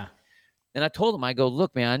of stuff. Yeah. And I told him, I go,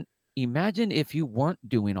 look, man, imagine if you weren't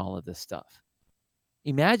doing all of this stuff.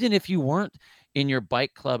 Imagine if you weren't in your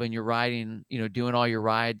bike club and you're riding, doing all your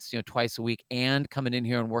rides, twice a week and coming in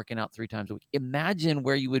here and working out 3 times a week. Imagine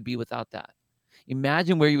where you would be without that.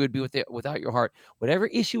 Imagine where you would be without your heart. Whatever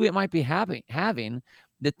issue it might be having,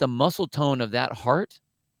 that the muscle tone of that heart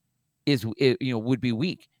would be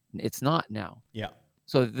weak. It's not now. Yeah.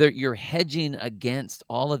 So you're hedging against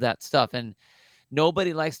all of that stuff. And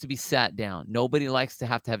nobody likes to be sat down. Nobody likes to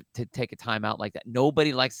have to take a time out like that.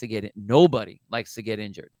 Nobody likes to get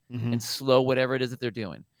injured and slow whatever it is that they're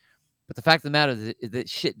doing. But the fact of the matter is that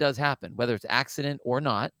shit does happen, whether it's accident or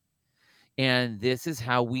not. And this is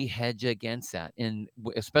how we hedge against that. And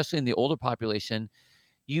especially in the older population,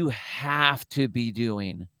 you have to be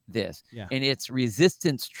doing this. Yeah. And it's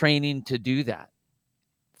resistance training to do that.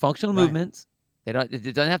 Functional movements. It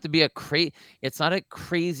doesn't have to be it's not a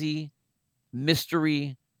crazy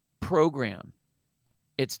mystery program.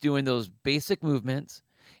 It's doing those basic movements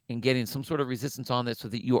and getting some sort of resistance on this so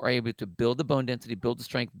that you are able to build the bone density, build the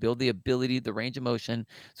strength, build the ability, the range of motion,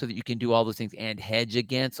 so that you can do all those things and hedge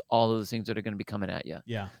against all of those things that are going to be coming at you.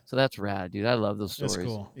 Yeah. So that's rad, dude. I love those stories. That's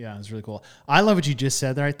cool. Yeah, it's really cool. I love what you just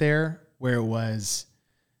said right there, where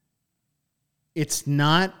it's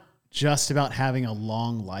not just about having a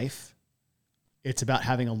long life. It's about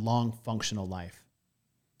having a long functional life.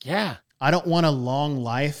 Yeah. I don't want a long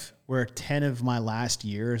life where 10 of my last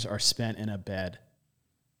years are spent in a bed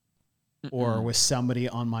or with somebody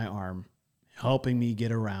on my arm helping me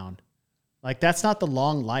get around. Like, that's not the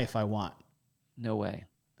long life I want. No way.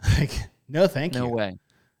 Like, no, thank you. No way.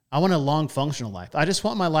 I want a long functional life. I just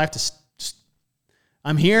want my life to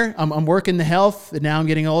I'm here. I'm working the health, and now I'm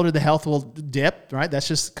getting older. The health will dip, right? That's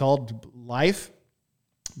just called life.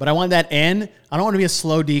 But I want that end. I don't want to be a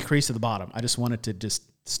slow decrease at the bottom. I just want it to just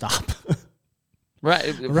stop.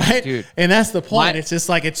 Right. Right. Dude. And that's the point. It's just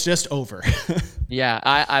like, it's just over. Yeah.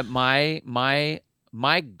 My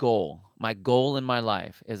goal in my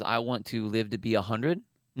life is I want to live to be 100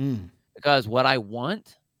 because what I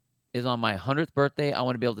want is on my 100th birthday, I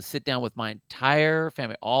want to be able to sit down with my entire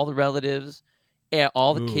family, all the relatives,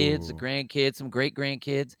 all the kids, the grandkids, some great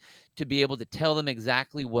grandkids, to be able to tell them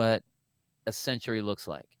exactly what a century looks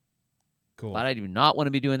like. Cool. But I do not want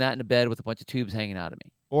to be doing that in a bed with a bunch of tubes hanging out of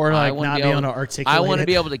me. Or like not be able to articulate. I want to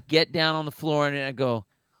be able to get down on the floor and go,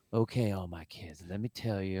 okay, all my kids, let me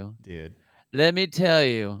tell you, dude. Let me tell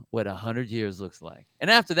you what 100 years looks like. And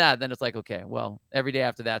after that, then it's like, okay, well, every day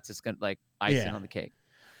after that's just gonna like icing on the cake.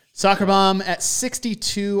 Soccer Bomb, at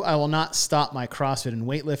 62, I will not stop my CrossFit and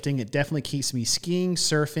weightlifting. It definitely keeps me skiing,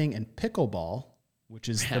 surfing, and pickleball, which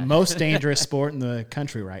is the most dangerous sport in the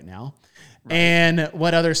country right now. Right. And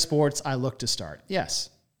what other sports I look to start. Yes.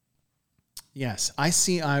 I've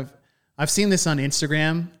seen this on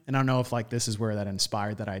Instagram, and I don't know if like this is where that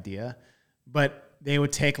inspired that idea, but they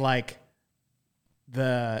would take like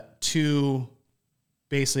the two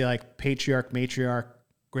basically like patriarch, matriarch,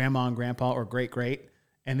 grandma and grandpa, or great,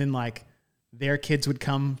 and then like their kids would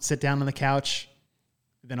come sit down on the couch.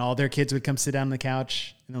 Then all their kids would come sit down on the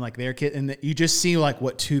couch, and then like their kid, and you just see like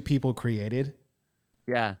what two people created.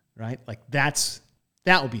 Yeah. Right. Like that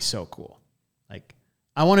would be so cool. Like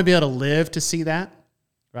I want to be able to live to see that.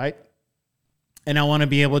 Right. And I want to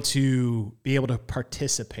be able to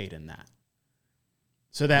participate in that.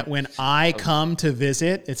 So that when I come to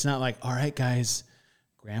visit, it's not like, all right, guys,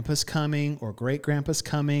 grandpa's coming or great grandpa's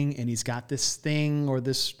coming and he's got this thing or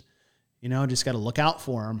this, just got to look out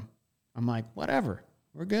for him. I'm like, whatever,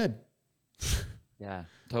 we're good. Yeah,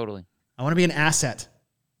 totally. I want to be an asset.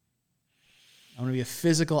 I want to be a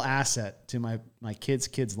physical asset to my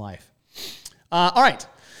kid's life. All right.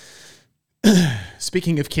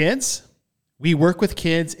 Speaking of kids, we work with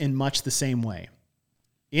kids in much the same way.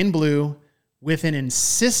 In blue, with an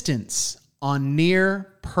insistence on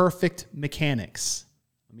near perfect mechanics.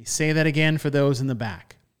 Let me say that again for those in the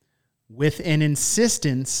back. With an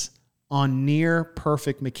insistence on near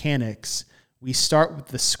perfect mechanics, we start with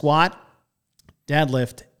the squat,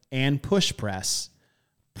 deadlift, and push press.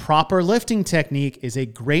 Proper lifting technique is a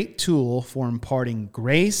great tool for imparting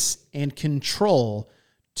grace and control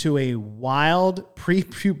to a wild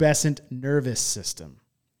prepubescent nervous system.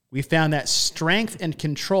 We found that strength and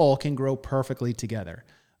control can grow perfectly together.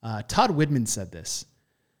 Todd Widman said this.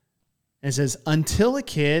 And it says, until a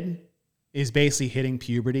kid is basically hitting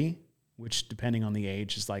puberty, which depending on the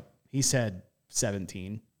age is like, he said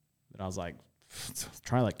 17, but I was like,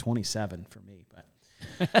 try like 27 for me. But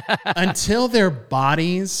until their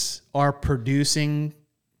bodies are producing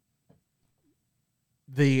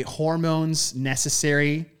the hormones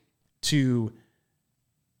necessary to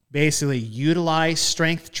basically utilize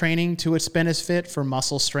strength training to its benefit for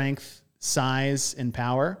muscle strength, size, and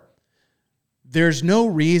power, there's no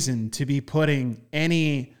reason to be putting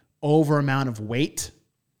any over amount of weight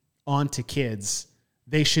onto kids.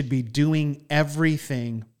 They should be doing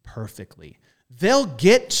everything perfectly. They'll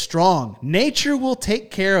get strong. Nature will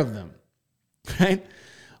take care of them, right?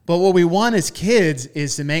 But what we want as kids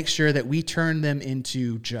is to make sure that we turn them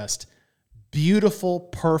into just beautiful,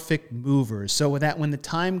 perfect movers, so that when the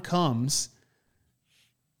time comes,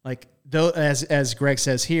 like though, as Greg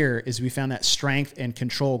says here, is we found that strength and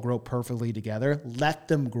control grow perfectly together. Let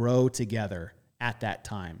them grow together at that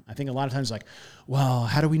time. I think a lot of times like, well,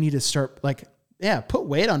 how do we need to start? Like, yeah, put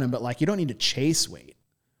weight on them, but like you don't need to chase weight,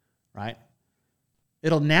 right?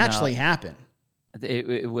 It'll naturally happen.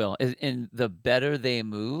 It will. And the better they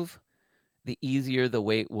move, the easier the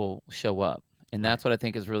weight will show up. And that's what I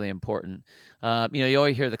think is really important. You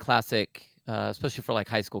always hear the classic, especially for like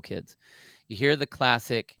high school kids. You hear the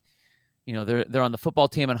classic, they're on the football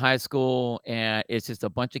team in high school, and it's just a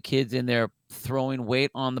bunch of kids in there throwing weight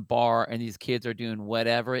on the bar, and these kids are doing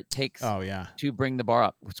whatever it takes to bring the bar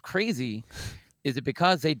up. What's crazy is it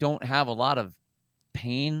because they don't have a lot of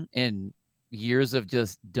pain and years of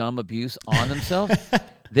just dumb abuse on themselves,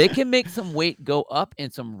 they can make some weight go up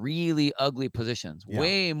in some really ugly positions,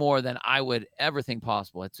 way more than I would ever think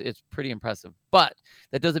possible. It's pretty impressive, but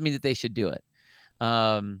that doesn't mean that they should do it.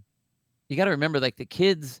 You got to remember, like the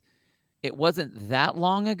kids, it wasn't that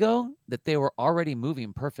long ago that they were already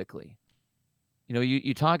moving perfectly.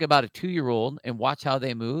 You talk about a 2-year-old and watch how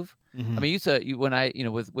they move. Mm-hmm. I mean, when I,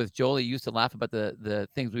 with Jolie, used to laugh about the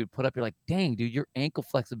things we would put up. You're like, dang, dude, your ankle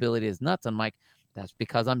flexibility is nuts. I'm like, that's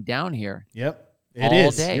because I'm down here. Yep. It all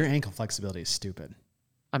is. Day. Your ankle flexibility is stupid.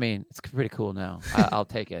 I mean, it's pretty cool now. I'll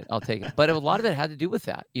take it. But a lot of it had to do with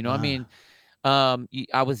that. I mean,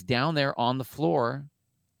 I was down there on the floor,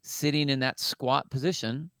 sitting in that squat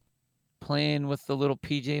position, playing with the little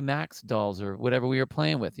PJ Maxx dolls or whatever we were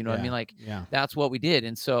playing with. What I mean? Like, that's what we did.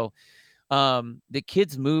 And so the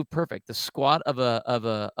kids move perfect. The squat of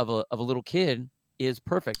a little kid is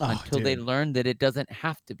perfect until they learn that it doesn't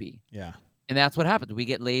have to be. Yeah. And that's what happens. We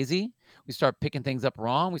get lazy. We start picking things up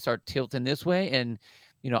wrong. We start tilting this way. And,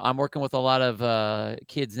 I'm working with a lot of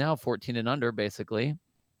kids now, 14 and under, basically.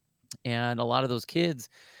 And a lot of those kids,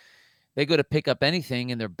 they go to pick up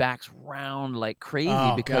anything and their back's round like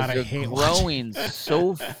crazy because they're growing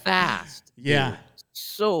so fast. Yeah. Dude,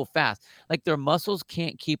 so fast. Like their muscles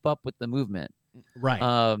can't keep up with the movement.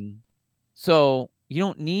 Right. So you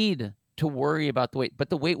don't need to worry about the weight,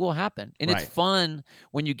 but the weight will happen. And it's fun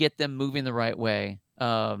when you get them moving the right way.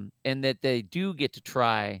 And that they do get to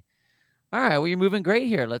try. All right, well, you're moving great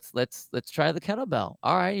here. Let's try the kettlebell.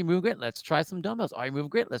 All right, you're moving great. Let's try some dumbbells. All right, you're moving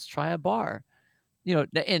great. Let's try a bar.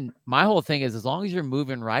 And my whole thing is, as long as you're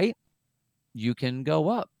moving right, you can go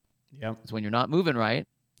up. Yep. It's when you're not moving right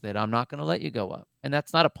that I'm not going to let you go up. And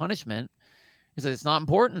that's not a punishment. It's not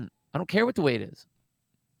important. I don't care what the weight is.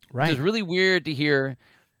 Right. It's really weird to hear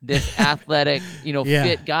this athletic,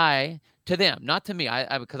 fit guy to them, not to me.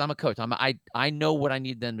 I because I'm a coach. I know what I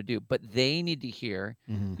need them to do, but they need to hear,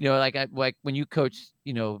 like when you coach,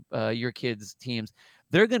 your kids' teams,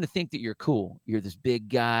 they're going to think that you're cool. You're this big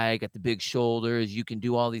guy, got the big shoulders. You can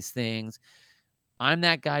do all these things. I'm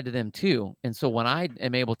that guy to them too. And so when I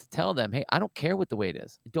am able to tell them, hey, I don't care what the weight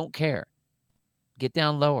is. I don't care. Get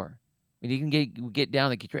down lower. I mean, you can get down,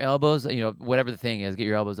 like get your elbows, whatever the thing is, get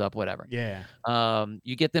your elbows up, whatever. Yeah.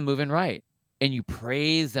 You get them moving right and you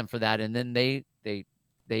praise them for that. And then they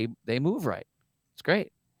move right. It's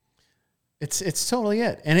great. It's totally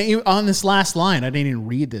it. And on this last line, I didn't even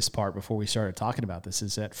read this part before we started talking about this,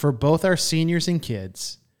 is that for both our seniors and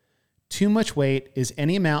kids, too much weight is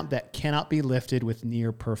any amount that cannot be lifted with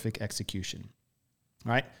near perfect execution.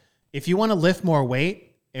 All right. If you want to lift more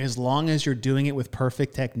weight, as long as you're doing it with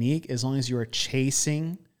perfect technique, as long as you are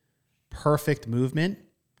chasing perfect movement,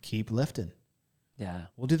 keep lifting. Yeah.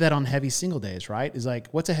 We'll do that on heavy single days, right? It's like,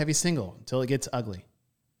 what's a heavy single? Until it gets ugly.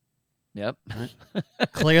 Yep. Right?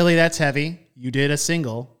 Clearly that's heavy. You did a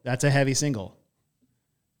single. That's a heavy single.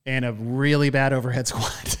 And a really bad overhead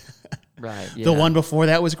squat. Right. Yeah. The one before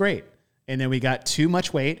that was great. And then we got too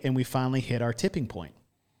much weight and we finally hit our tipping point.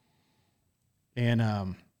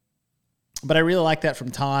 And, but I really like that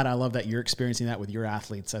from Todd. I love that you're experiencing that with your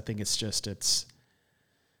athletes. I think it's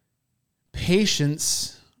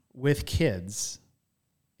patience with kids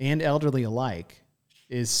and elderly alike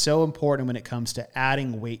is so important when it comes to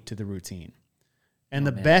adding weight to the routine. And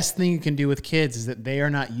the best thing you can do with kids is that they are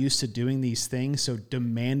not used to doing these things. So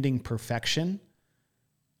demanding perfection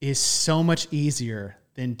is so much easier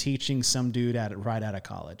than teaching some dude right out of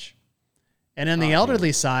college. And on the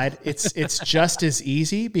elderly side, it's just as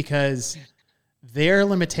easy because their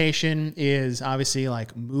limitation is obviously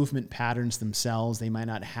like movement patterns themselves. They might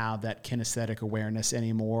not have that kinesthetic awareness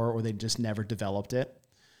anymore, or they just never developed it.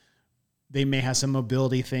 They may have some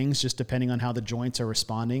mobility things just depending on how the joints are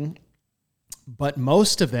responding. But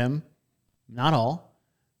most of them, not all,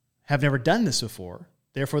 have never done this before.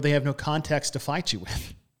 Therefore, they have no context to fight you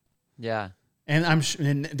with. Yeah. And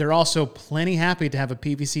and they're also plenty happy to have a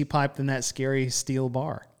PVC pipe than that scary steel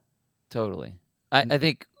bar. Totally. I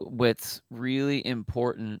think what's really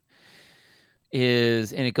important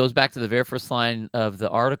is, and it goes back to the very first line of the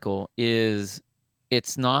article, is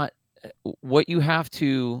it's not what you have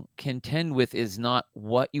to contend with is not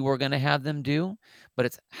what you are going to have them do, but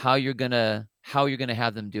it's how you're going to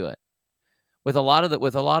have them do it. With a lot of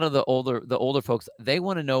the older folks, they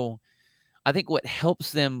want to know. I think what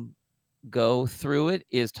helps them go through it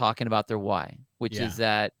is talking about their why, which is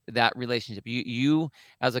that relationship. You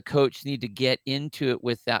as a coach need to get into it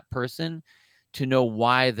with that person to know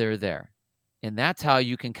why they're there. And that's how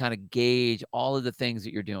you can kind of gauge all of the things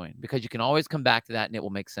that you're doing, because you can always come back to that and it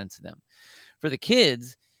will make sense to them. For the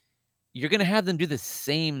kids, you're going to have them do the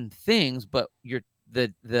same things, but it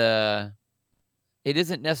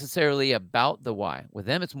isn't necessarily about the why. With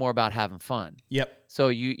them, it's more about having fun. Yep. So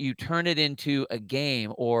you turn it into a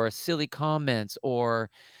game or silly comments,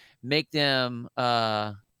 or make them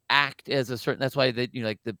act as a certain. That's why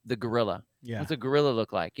like the gorilla. Yeah. What's a gorilla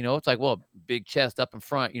look like? It's like, well, big chest up in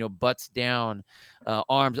front, butts down,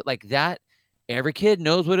 arms like that. Every kid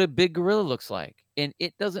knows what a big gorilla looks like. And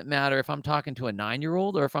it doesn't matter if I'm talking to a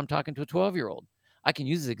 9-year-old or if I'm talking to a 12-year-old. I can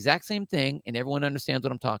use the exact same thing and everyone understands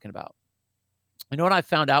what I'm talking about. You know what I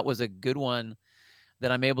found out was a good one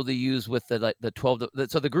that I'm able to use with the 12.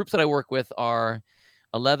 So the groups that I work with are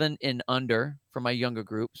 11 and under for my younger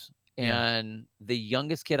groups. And the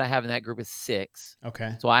youngest kid I have in that group is 6.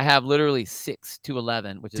 Okay. So I have literally 6 to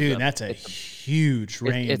 11, which is that's a huge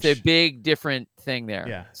range. It's a big different thing there.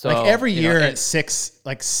 Yeah. So like every year at 6,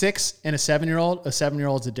 like 6 and a 7-year-old, a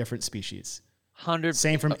 7-year-old's a different species. 100.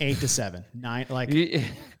 Same from 8 to 7, 9. Like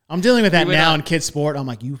I'm dealing with that now in kids sport. I'm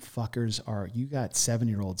like, you fuckers you got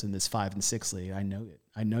 7-year-olds in this 5 and 6 league. I know it.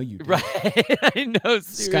 I know you do. Right. I know. Seriously.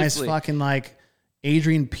 This guy's fucking like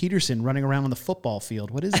Adrian Peterson running around on the football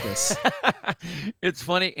field. What is this? It's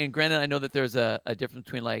funny. And granted, I know that there's a difference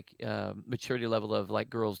between like maturity level of like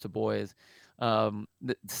girls to boys.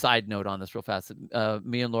 Side note on this real fast.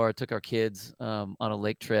 Me and Laura took our kids on a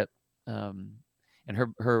lake trip. And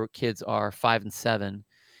her kids are 5 and 7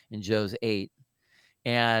 and Joe's 8.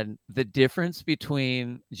 And the difference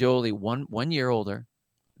between Jolie, one year older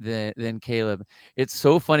than Caleb, it's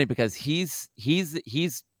so funny because he's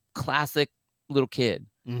classic little kid.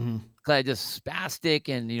 Mm-hmm. Just spastic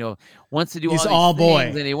and wants to do he's all these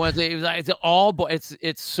boy things, and it's all boy.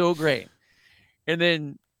 It's so great. And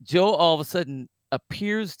then Joe all of a sudden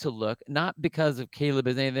appears to look, not because of Caleb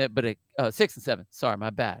is anything, but 6 and 7. Sorry, my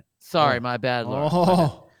bad. My bad, Laura.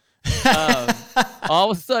 Oh.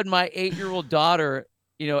 All of a sudden, my 8-year-old daughter,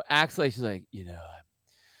 acts like she's like, I'm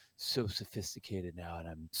so sophisticated now, and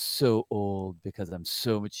I'm so old because I'm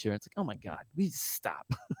so mature. It's like, oh my God, we stop.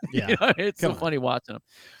 Yeah, it's so funny watching them.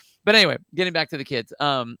 But anyway, getting back to the kids.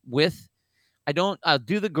 I'll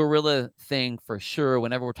do the gorilla thing for sure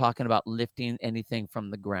whenever we're talking about lifting anything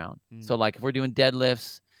from the ground. So like if we're doing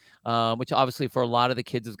deadlifts, which obviously for a lot of the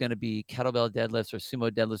kids is going to be kettlebell deadlifts or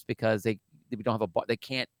sumo deadlifts because we don't have a bar. They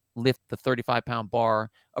can't lift the 35-pound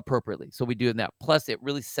bar appropriately. So we do that. Plus it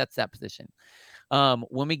really sets that position.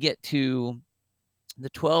 When we get to the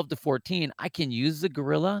 12 to 14, I can use the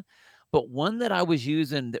gorilla, but one that I was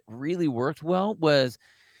using that really worked well was,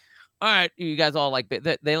 all right, you guys all like,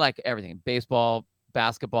 they like everything, baseball,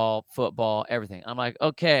 basketball, football, everything. I'm like,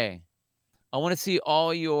 okay, I want to see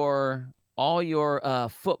all your all your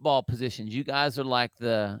football positions. You guys are like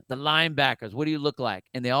the linebackers. What do you look like?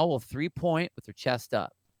 And they all will 3-point with their chest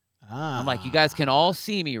up. I'm like, you guys can all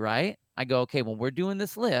see me, right? I go, okay, when we're doing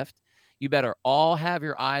this lift, you better all have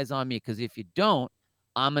your eyes on me, because if you don't,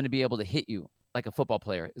 I'm going to be able to hit you like a football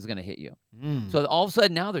player is going to hit you. So all of a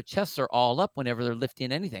sudden now their chests are all up whenever they're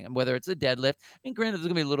lifting anything. And whether it's a deadlift, I mean, granted, there's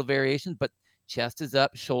going to be little variations, but chest is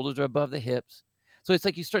up, shoulders are above the hips. So it's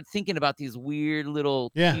like you start thinking about these weird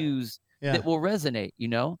little cues that will resonate, you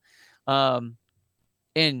know?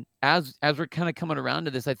 And as we're kind of coming around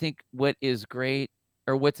to this, I think what is great,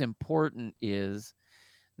 or what's important, is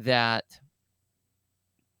that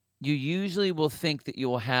you usually will think that you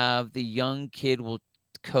will have the young kid will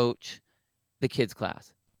coach the kids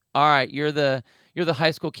class. All right, you're the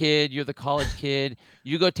high school kid, you're the college kid,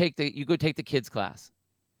 you go take the kids class.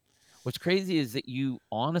 What's crazy is that you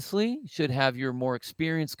honestly should have your more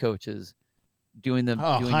experienced coaches doing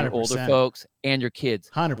your older folks and your kids.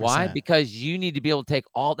 100%. Why? Because you need to be able to take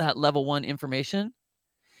all that level 1 information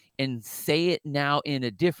and say it now in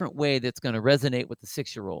a different way that's going to resonate with the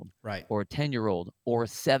 6-year-old, right, or a 10-year-old, or a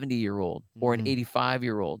 70-year-old, or an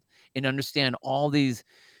 85-year-old, and understand all these.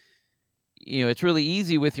 You know, it's really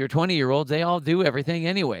easy with your 20-year-olds. They all do everything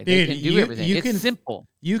anyway. They can do everything. It's simple.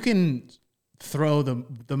 You can throw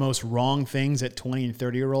the most wrong things at 20 and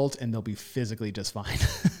 30-year-olds, and they'll be physically just fine.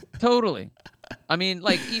 Totally. I mean,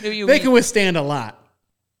 like, you know, they can withstand a lot.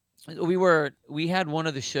 We had one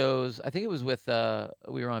of the shows, I think it was with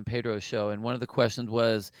we were on Pedro's show, and one of the questions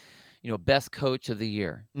was, you know, best coach of the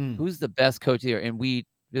year. Who's the best coach of the year? And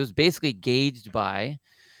it was basically gauged by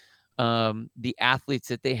the athletes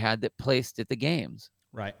that they had that placed at the games.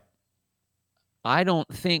 Right. I don't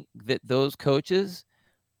think that those coaches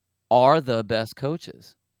are the best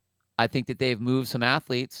coaches. I think that they've moved some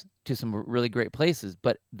athletes to some really great places,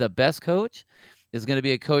 but the best coach is going to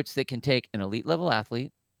be a coach that can take an elite level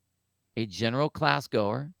athlete, a general class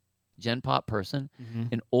goer, gen pop person,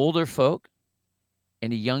 an older folk,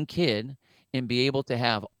 and a young kid, and be able to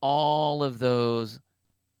have all of those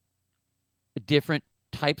different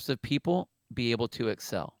types of people be able to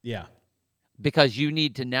excel. Yeah. Because you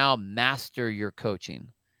need to now master your coaching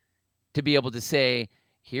to be able to say,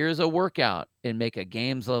 here's a workout, and make a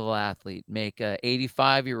games level athlete, make a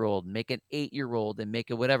 85-year-old, make an 8-year-old, and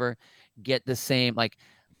make a whatever, get the same. Like,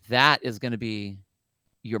 that is going to be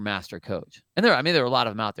your master coach. And there are a lot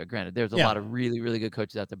of them out there. Granted, there's a lot of really, really good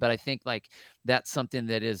coaches out there, but I think like that's something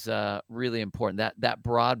that is really important. That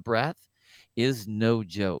broad breadth is no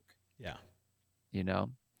joke. Yeah. You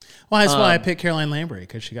know? Well, that's why I picked Caroline Lambrey,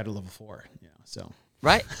 because she got a level 4. You know, so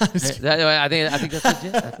right. I think that's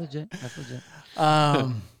legit. That's legit.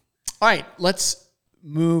 All right, let's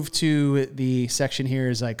move to the section here.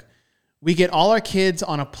 Is like, we get all our kids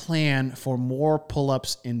on a plan for more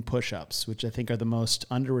pull-ups and push-ups, which I think are the most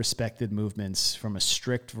under-respected movements from a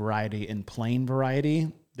strict variety and plain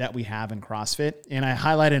variety that we have in CrossFit. And I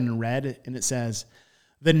highlighted in red, and it says,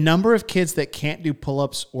 the number of kids that can't do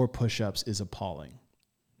pull-ups or push-ups is appalling.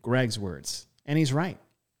 Greg's words. And he's right.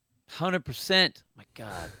 100%. My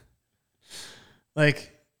God.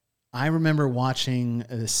 Like, I remember watching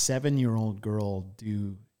a 7-year-old girl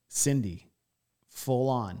do Cindy full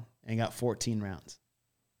on and got 14 rounds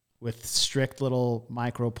with strict little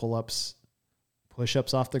micro pull-ups,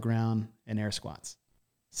 push-ups off the ground, and air squats.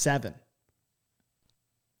 7.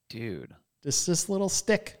 Dude. Just this little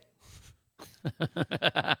stick.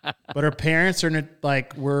 But her parents are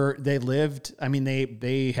like, they lived, I mean,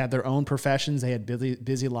 they had their own professions, they had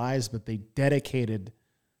busy lives, but they dedicated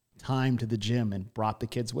time to the gym and brought the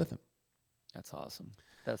kids with them. That's awesome.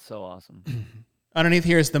 That's so awesome. Underneath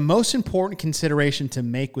here is the most important consideration to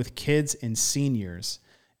make with kids and seniors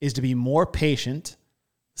is to be more patient,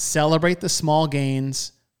 celebrate the small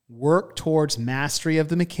gains, work towards mastery of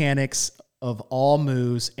the mechanics of all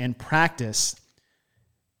moves, and practice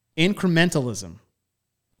incrementalism,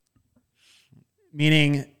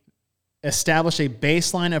 meaning establish a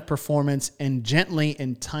baseline of performance and gently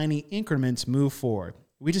in tiny increments move forward.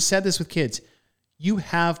 We just said this with kids. You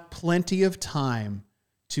have plenty of time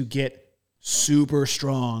to get super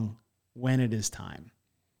strong when it is time.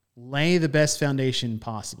 Lay the best foundation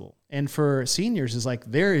possible. And for seniors, it's like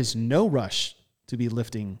there is no rush to be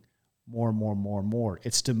lifting more.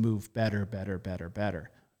 It's to move better.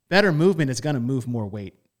 Better movement is going to move more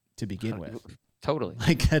weight to begin with. Totally.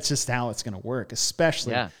 Like, that's just how it's going to work,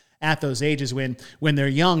 especially at those ages when they're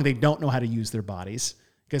young, they don't know how to use their bodies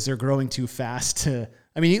because they're growing too fast to,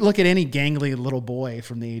 I mean, you look at any gangly little boy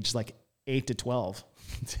from the age like 8 to 12.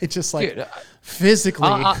 It's just like, dude, physically.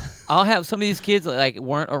 I'll have some of these kids like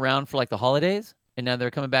weren't around for like the holidays, and now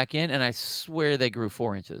they're coming back in, and I swear they grew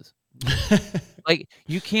 4 inches. Like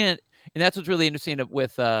you can't, and that's what's really interesting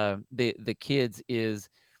with the kids is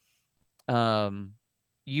um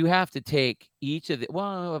you have to take each of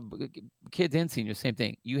the kids and seniors, same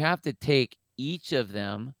thing. You have to take each of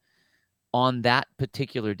them on that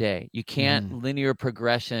particular day. You can't Mhm. linear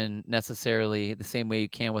progression necessarily the same way you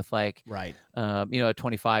can with like Right. a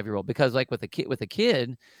 25-year-old, because like with a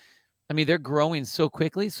kid, I mean, they're growing so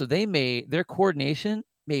quickly, so their coordination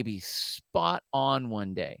may be spot on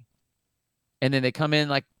one day. And then they come in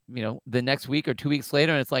like, the next week or 2 weeks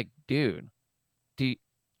later, and it's like, dude, do you,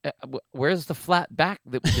 where's the flat back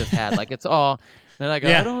that we just had? Like, it's all, they're like, I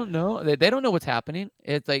Yeah. don't know. They don't know what's happening.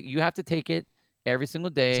 It's like, you have to take it every single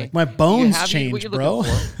It's day. like my You bones have what changed, you're looking bro.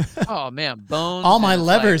 for. Oh man, All bones. my And it's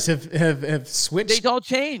like, levers have they switched all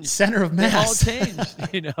changed. center of They all mass. changed,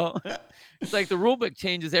 It's like the rule book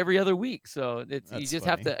changes every other week. So you That's just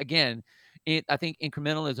have funny. to, again, I think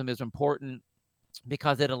incrementalism is important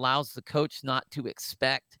because it allows the coach not to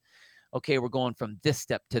expect, okay, we're going from this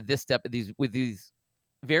step to this step with these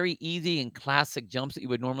very easy and classic jumps that you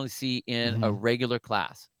would normally see in a Mhm. regular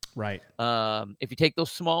class. Right. If you take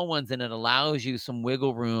those small ones, then it allows you some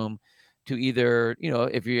wiggle room to either,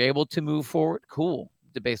 if you're able to move forward, cool,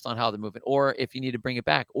 based on how they're moving, or if you need to bring it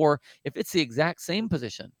back, or if it's the exact same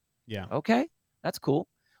position, Yeah. okay, that's cool.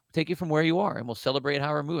 We'll take you from where you are and we'll celebrate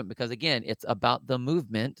how we're moving, because again, it's about the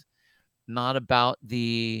movement, not about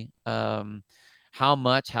the how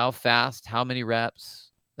much, how fast, how many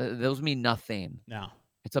reps. Those mean nothing. Now,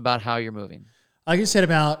 It's about how you're moving. like you said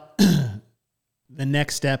about the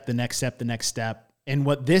next step, the next step, the next step, and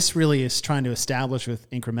what this really is trying to establish with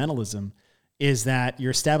incrementalism is that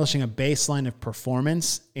you're establishing a baseline of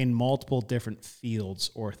performance in multiple different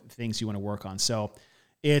fields or things you want to work on. So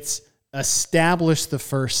it's establish the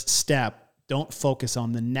first step. Don't focus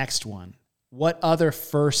on the next one. What other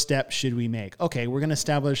first step should we make? Okay, we're going to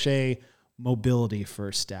establish a mobility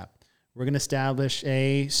first step. We're going to establish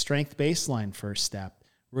a strength baseline first step.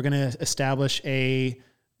 We're going to establish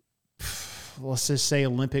let's just say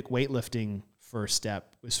Olympic weightlifting first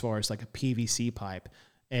step as far as like a PVC pipe.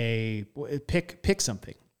 Pick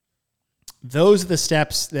something. Those are the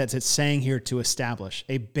steps that it's saying here to establish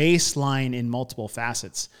a baseline in multiple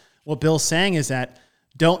facets. What Bill's saying is that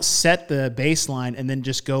don't set the baseline and then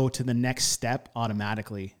just go to the next step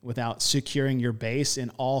automatically without securing your base in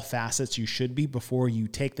all facets you should be before you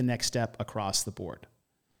take the next step across the board.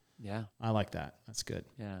 Yeah. I like that. That's good.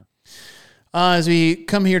 Yeah. As we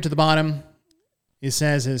come here to the bottom, it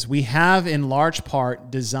says, as we have in large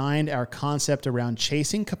part designed our concept around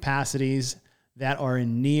chasing capacities that are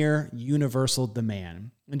in near universal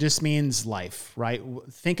demand. It just means life, right?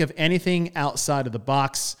 Think of anything outside of the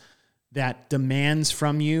box that demands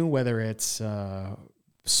from you, whether it's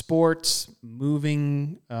sports,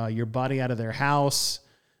 moving your body out of their house,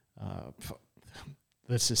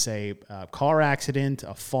 let's just say a car accident,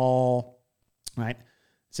 a fall, right?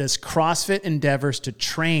 It says CrossFit endeavors to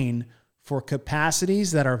train for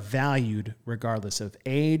capacities that are valued regardless of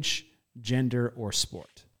age, gender, or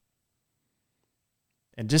sport.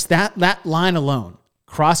 And just that line alone,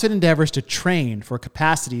 CrossFit endeavors to train for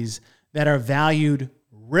capacities that are valued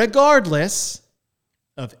regardless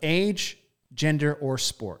of age, gender, or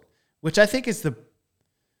sport, which I think is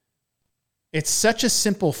it's such a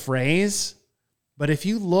simple phrase, but if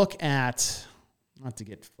you look at, not to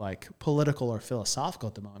get like political or philosophical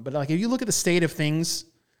at the moment, but like if you look at the state of things,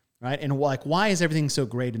 right? And like, why is everything so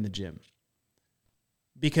great in the gym?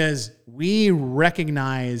 Because we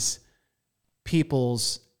recognize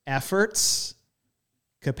people's efforts,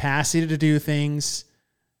 capacity to do things,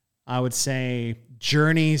 I would say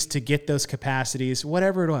journeys to get those capacities,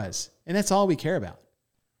 whatever it was. And that's all we care about.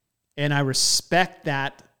 And I respect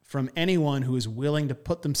that from anyone who is willing to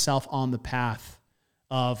put themselves on the path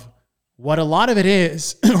of what a lot of it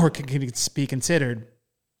is, or can be considered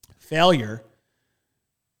failure,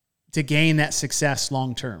 to gain that success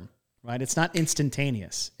long term, right? It's not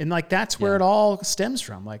instantaneous. And like that's where it all stems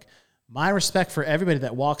from. Like my respect for everybody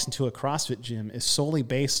that walks into a CrossFit gym is solely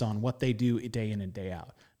based on what they do day in and day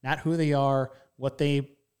out. Not who they are, what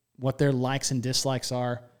their likes and dislikes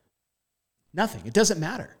are. Nothing. It doesn't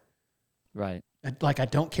matter. Right. Like I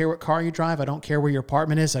don't care what car you drive, I don't care where your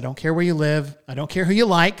apartment is, I don't care where you live, I don't care who you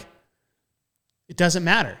like. It doesn't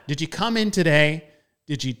matter. Did you come in today?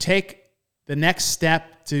 Did you take the next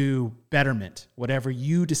step to betterment, whatever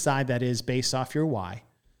you decide that is based off your why?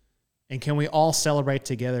 And can we all celebrate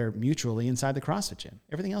together mutually inside the CrossFit gym?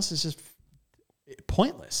 Everything else is just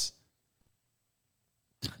pointless.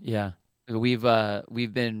 Yeah. We've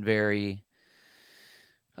been very,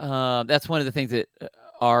 that's one of the things that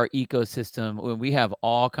our ecosystem, when we have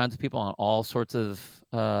all kinds of people on all sorts of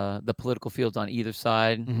the political fields on either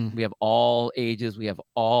side. Mm-hmm. We have all ages. We have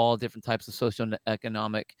all different types of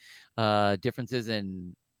socio-economic differences,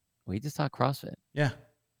 and we just talk CrossFit. Yeah.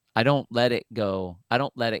 I don't let it go. I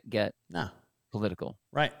don't let it get No. political.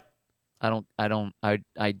 Right. I don't.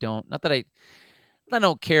 Not that I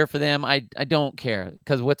don't care for them. I don't care,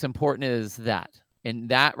 because what's important is that, and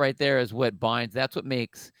that right there is what binds. That's what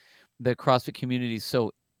makes the CrossFit community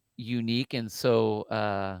so unique and so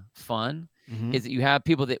fun. Mm-hmm. Is that you have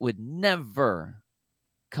people that would never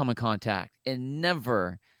come in contact and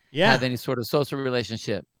never have Yeah. any sort of social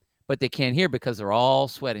relationship, but they can here because they're all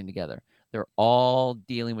sweating together. They're all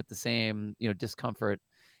dealing with the same, discomfort.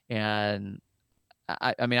 And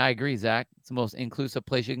I mean, I agree, Zach. It's the most inclusive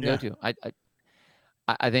place you can go Yeah. to.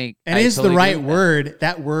 I think And I is the totally agree right with that. word.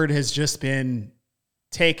 That word has just been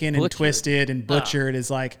taken and Butchered. twisted and butchered. Is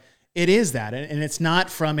like, it is that. And it's not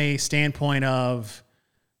from a standpoint of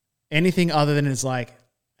anything other than it's like,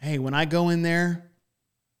 hey, when I go in there,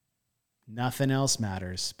 nothing else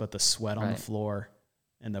matters but the sweat on the floor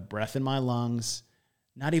and the breath in my lungs.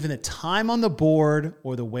 Not even the time on the board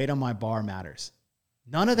or the weight on my bar matters.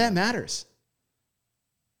 None of that matters.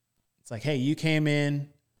 It's like, hey, you came in,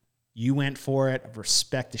 you went for it. I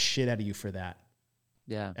respect the shit out of you for that.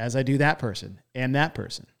 Yeah. As I do that person and that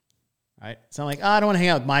person. Right? It's not like, oh, I don't want to hang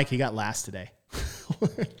out with Mike. He got last today.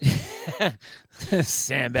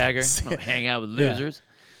 Sandbagger. Don't hang out with losers.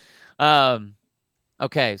 Yeah.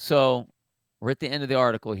 Okay, so we're at the end of the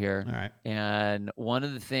article here. All right. And one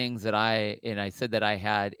of the things that I said that I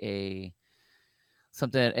had a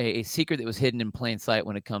secret that was hidden in plain sight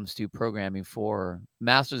when it comes to programming for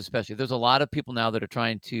masters, especially. There's a lot of people now that are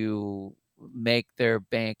trying to make their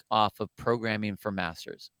bank off of programming for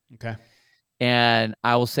masters. Okay. And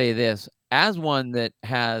I will say this, as one that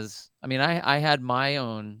has, I had my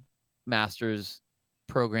own master's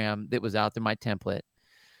program that was out there, my template.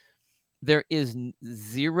 There is no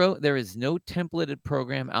templated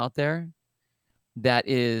program out there that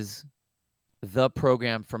is the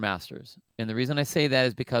program for masters. And the reason I say that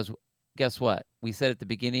is because guess what? We said at the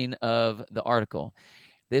beginning of the article,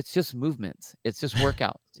 it's just movements. It's just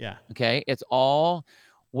workouts. Yeah. Okay. It's all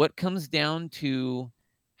what comes down to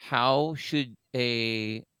how should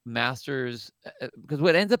a master's, because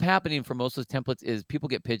what ends up happening for most of the templates is people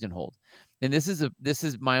get pigeonholed. And this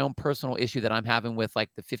is my own personal issue that I'm having with like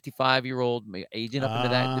the 55-year-old aging up into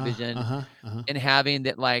that division and having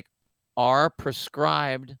that, like, our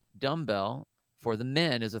prescribed dumbbell for the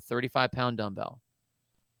men is a 35-pound dumbbell.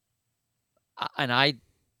 And I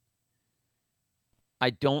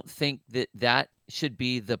don't think that should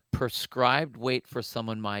be the prescribed weight for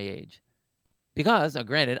someone my age. Because,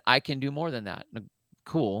 granted, I can do more than that.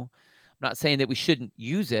 Cool. I'm not saying that we shouldn't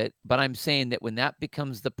use it, but I'm saying that when that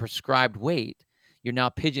becomes the prescribed weight, you're now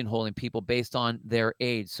pigeonholing people based on their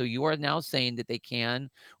age. So you are now saying that they can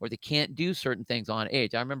or they can't do certain things on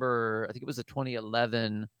age. I remember, I think it was the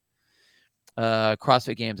 2011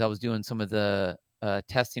 CrossFit Games. I was doing some of the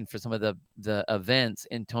testing for some of the events,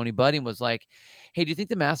 and Tony Budding was like, hey, do you think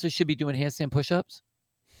the masters should be doing handstand push-ups?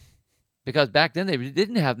 Because back then they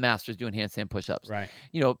didn't have masters doing handstand push-ups. Right.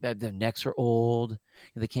 Their necks are old.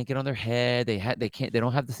 They can't get on their head. They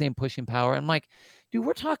don't have the same pushing power. I'm like, dude,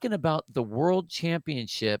 we're talking about the world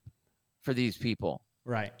championship for these people.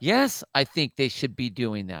 Right. Yes, I think they should be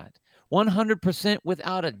doing that. 100%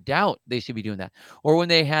 without a doubt, they should be doing that. Or when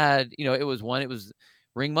they had, it was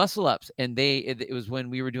ring muscle ups, and it was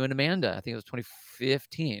when we were doing Amanda. I think it was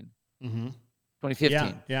 2015. Mm-hmm.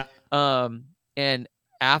 2015. Yeah. And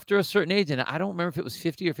after a certain age, and I don't remember if it was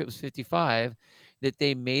 50 or if it was 55, that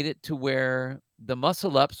they made it to where the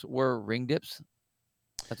muscle ups were ring dips.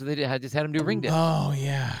 That's what they did. I just had them do ring dips. Oh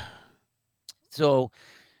yeah. So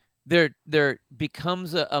there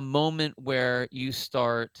becomes a moment where you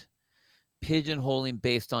start pigeonholing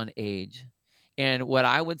based on age. And what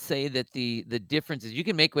I would say that the difference is, you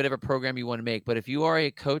can make whatever program you want to make, but if you are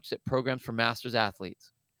a coach that programs for masters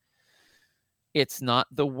athletes, it's not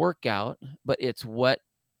the workout, but it's what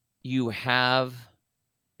you have,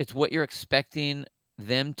 it's what you're expecting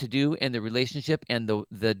them to do, and the relationship and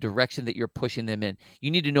the direction that you're pushing them in.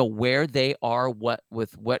 You need to know where they are,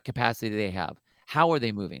 with what capacity they have. How are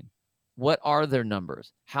they moving? What are their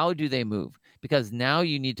numbers? How do they move? Because now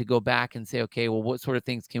you need to go back and say, okay, well, what sort of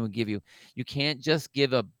things can we give you? You can't just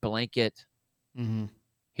give a blanket. Mm-hmm.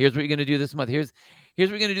 Here's what you're going to do this month. Here's what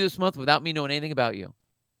you're going to do this month without me knowing anything about you.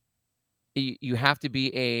 You have to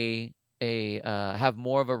be have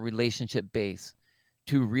more of a relationship base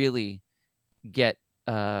to really get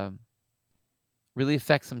really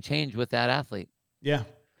affect some change with that athlete. Yeah.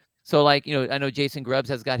 So, like, I know Jason Grubbs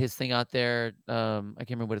has got his thing out there. I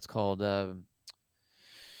can't remember what it's called.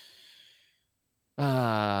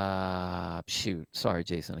 Shoot. Sorry,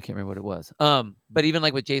 Jason. I can't remember what it was. But even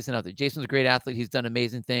like with Jason out there, Jason's a great athlete. He's done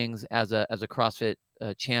amazing things as a CrossFit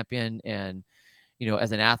champion and,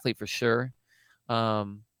 as an athlete for sure.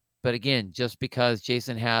 But again, just because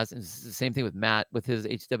Jason has, and it's the same thing with Matt with his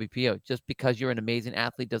HWPO, just because you're an amazing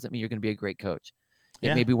athlete doesn't mean you're going to be a great coach.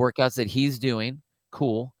 It may be workouts that he's doing,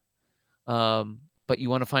 cool. But you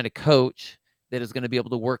want to find a coach that is going to be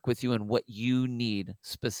able to work with you in what you need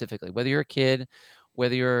specifically, whether you're a kid,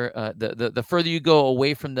 whether you're the further you go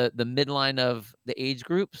away from the midline of the age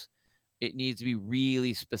groups, it needs to be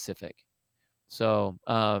really specific. So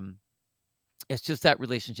it's just that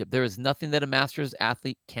relationship. There is nothing that a master's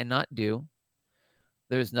athlete cannot do.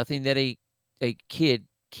 There is nothing that a kid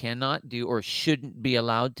cannot do or shouldn't be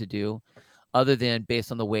allowed to do other than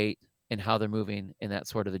based on the weight and how they're moving and that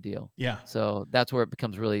sort of a deal. Yeah. So that's where it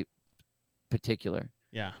becomes really particular.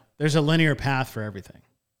 Yeah. There's a linear path for everything.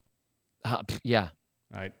 Yeah.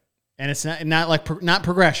 Right. And it's not like not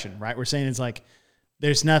progression, right? We're saying it's like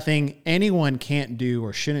there's nothing anyone can't do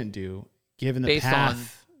or shouldn't do given the based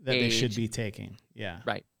path that age. they should be taking. Yeah.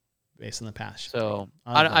 Right. Based on the path. So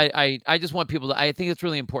I just want people to, I think it's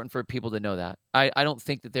really important for people to know that. I don't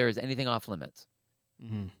think that there is anything off limits.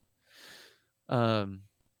 Mm-hmm.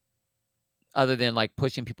 Other than like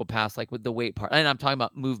pushing people past, like with the weight part. And I'm talking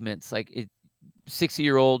about movements, like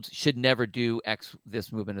 60-year-olds should never do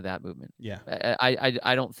this movement or that movement. Yeah.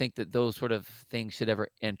 I don't think that those sort of things should ever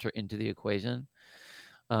enter into the equation.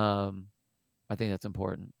 I think that's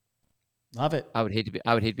important. Love it. I would hate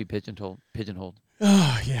to be pigeonholed.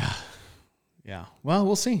 Oh yeah. Yeah. Well,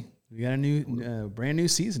 we'll see. We got a new, brand new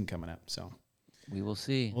season coming up. So we will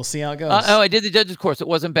see. We'll see how it goes. I did the judges course. It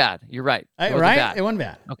wasn't bad. You're right. It wasn't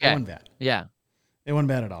bad. Okay. It wasn't bad. Yeah. It wasn't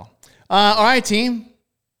bad at all. All right, team.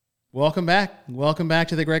 Welcome back. Welcome back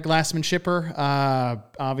to the Greg Glassman Shipper.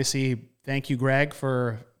 Obviously, thank you, Greg,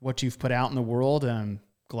 for what you've put out in the world. I'm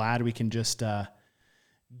glad we can just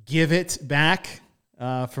give it back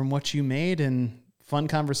from what you made and fun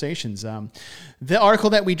conversations. The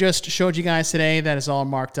article that we just showed you guys today, that is all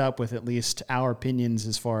marked up with at least our opinions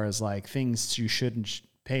as far as like things you shouldn't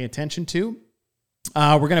pay attention to.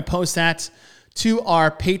 We're going to post that to our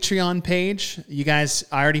Patreon page. You guys,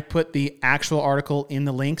 I already put the actual article in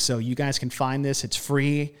the link, so you guys can find this. It's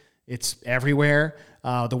free. It's everywhere.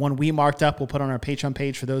 The one we marked up, we'll put on our Patreon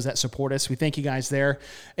page for those that support us. We thank you guys there.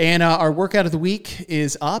 And our workout of the week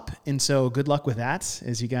is up, and so good luck with that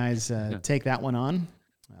as you guys take that one on.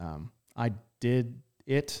 I did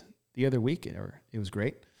it the other week, it was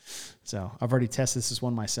great. So I've already tested this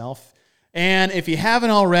one myself. And if you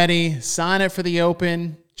haven't already, sign up for the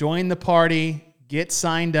Open, join the party, get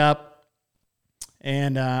signed up.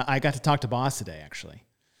 And I got to talk to Boss today, actually.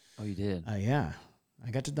 Oh, you did? Yeah. I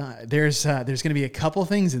got to. There's going to be a couple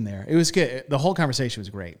things in there. It was good. The whole conversation was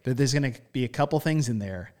great. But there's going to be a couple things in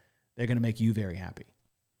there that are going to make you very happy.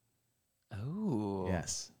 Oh.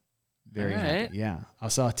 Yes. Very happy. Yeah.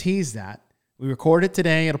 So I'll tease that. We recorded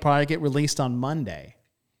today. It'll probably get released on Monday.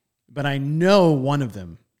 But I know one of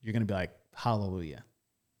them, you're going to be like, hallelujah.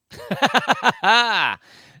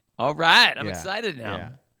 All right. I'm excited now. Yeah.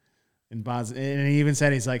 And he even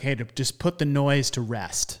said, he's like, hey, just put the noise to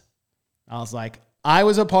rest. I was like, I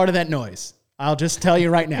was a part of that noise. I'll just tell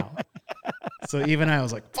you right now. So even I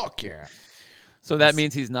was like, fuck yeah. So that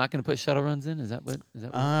means he's not going to put shuttle runs in? Is that what?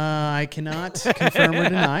 I cannot confirm or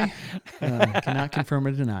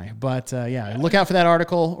deny. But yeah, look out for that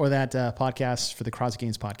article or that podcast for the CrossFit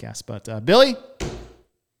Games podcast. But Billy,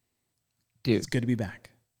 dude, it's good to be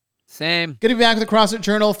back. Same. Good to be back with the CrossFit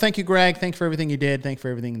Journal. Thank you, Greg. Thanks for everything you did. Thanks for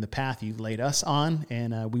everything in the path you laid us on.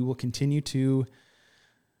 And we will continue to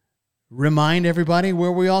remind everybody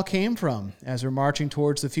where we all came from as we're marching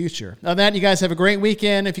towards the future. Other than that, you guys have a great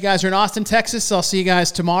weekend. If you guys are in Austin, Texas, I'll see you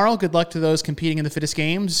guys tomorrow. Good luck to those competing in the Fittest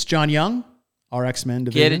Games. John Young, our X-Men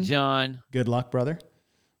division. Get it, John. Good luck, brother.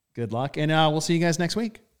 Good luck. And we'll see you guys next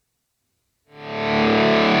week.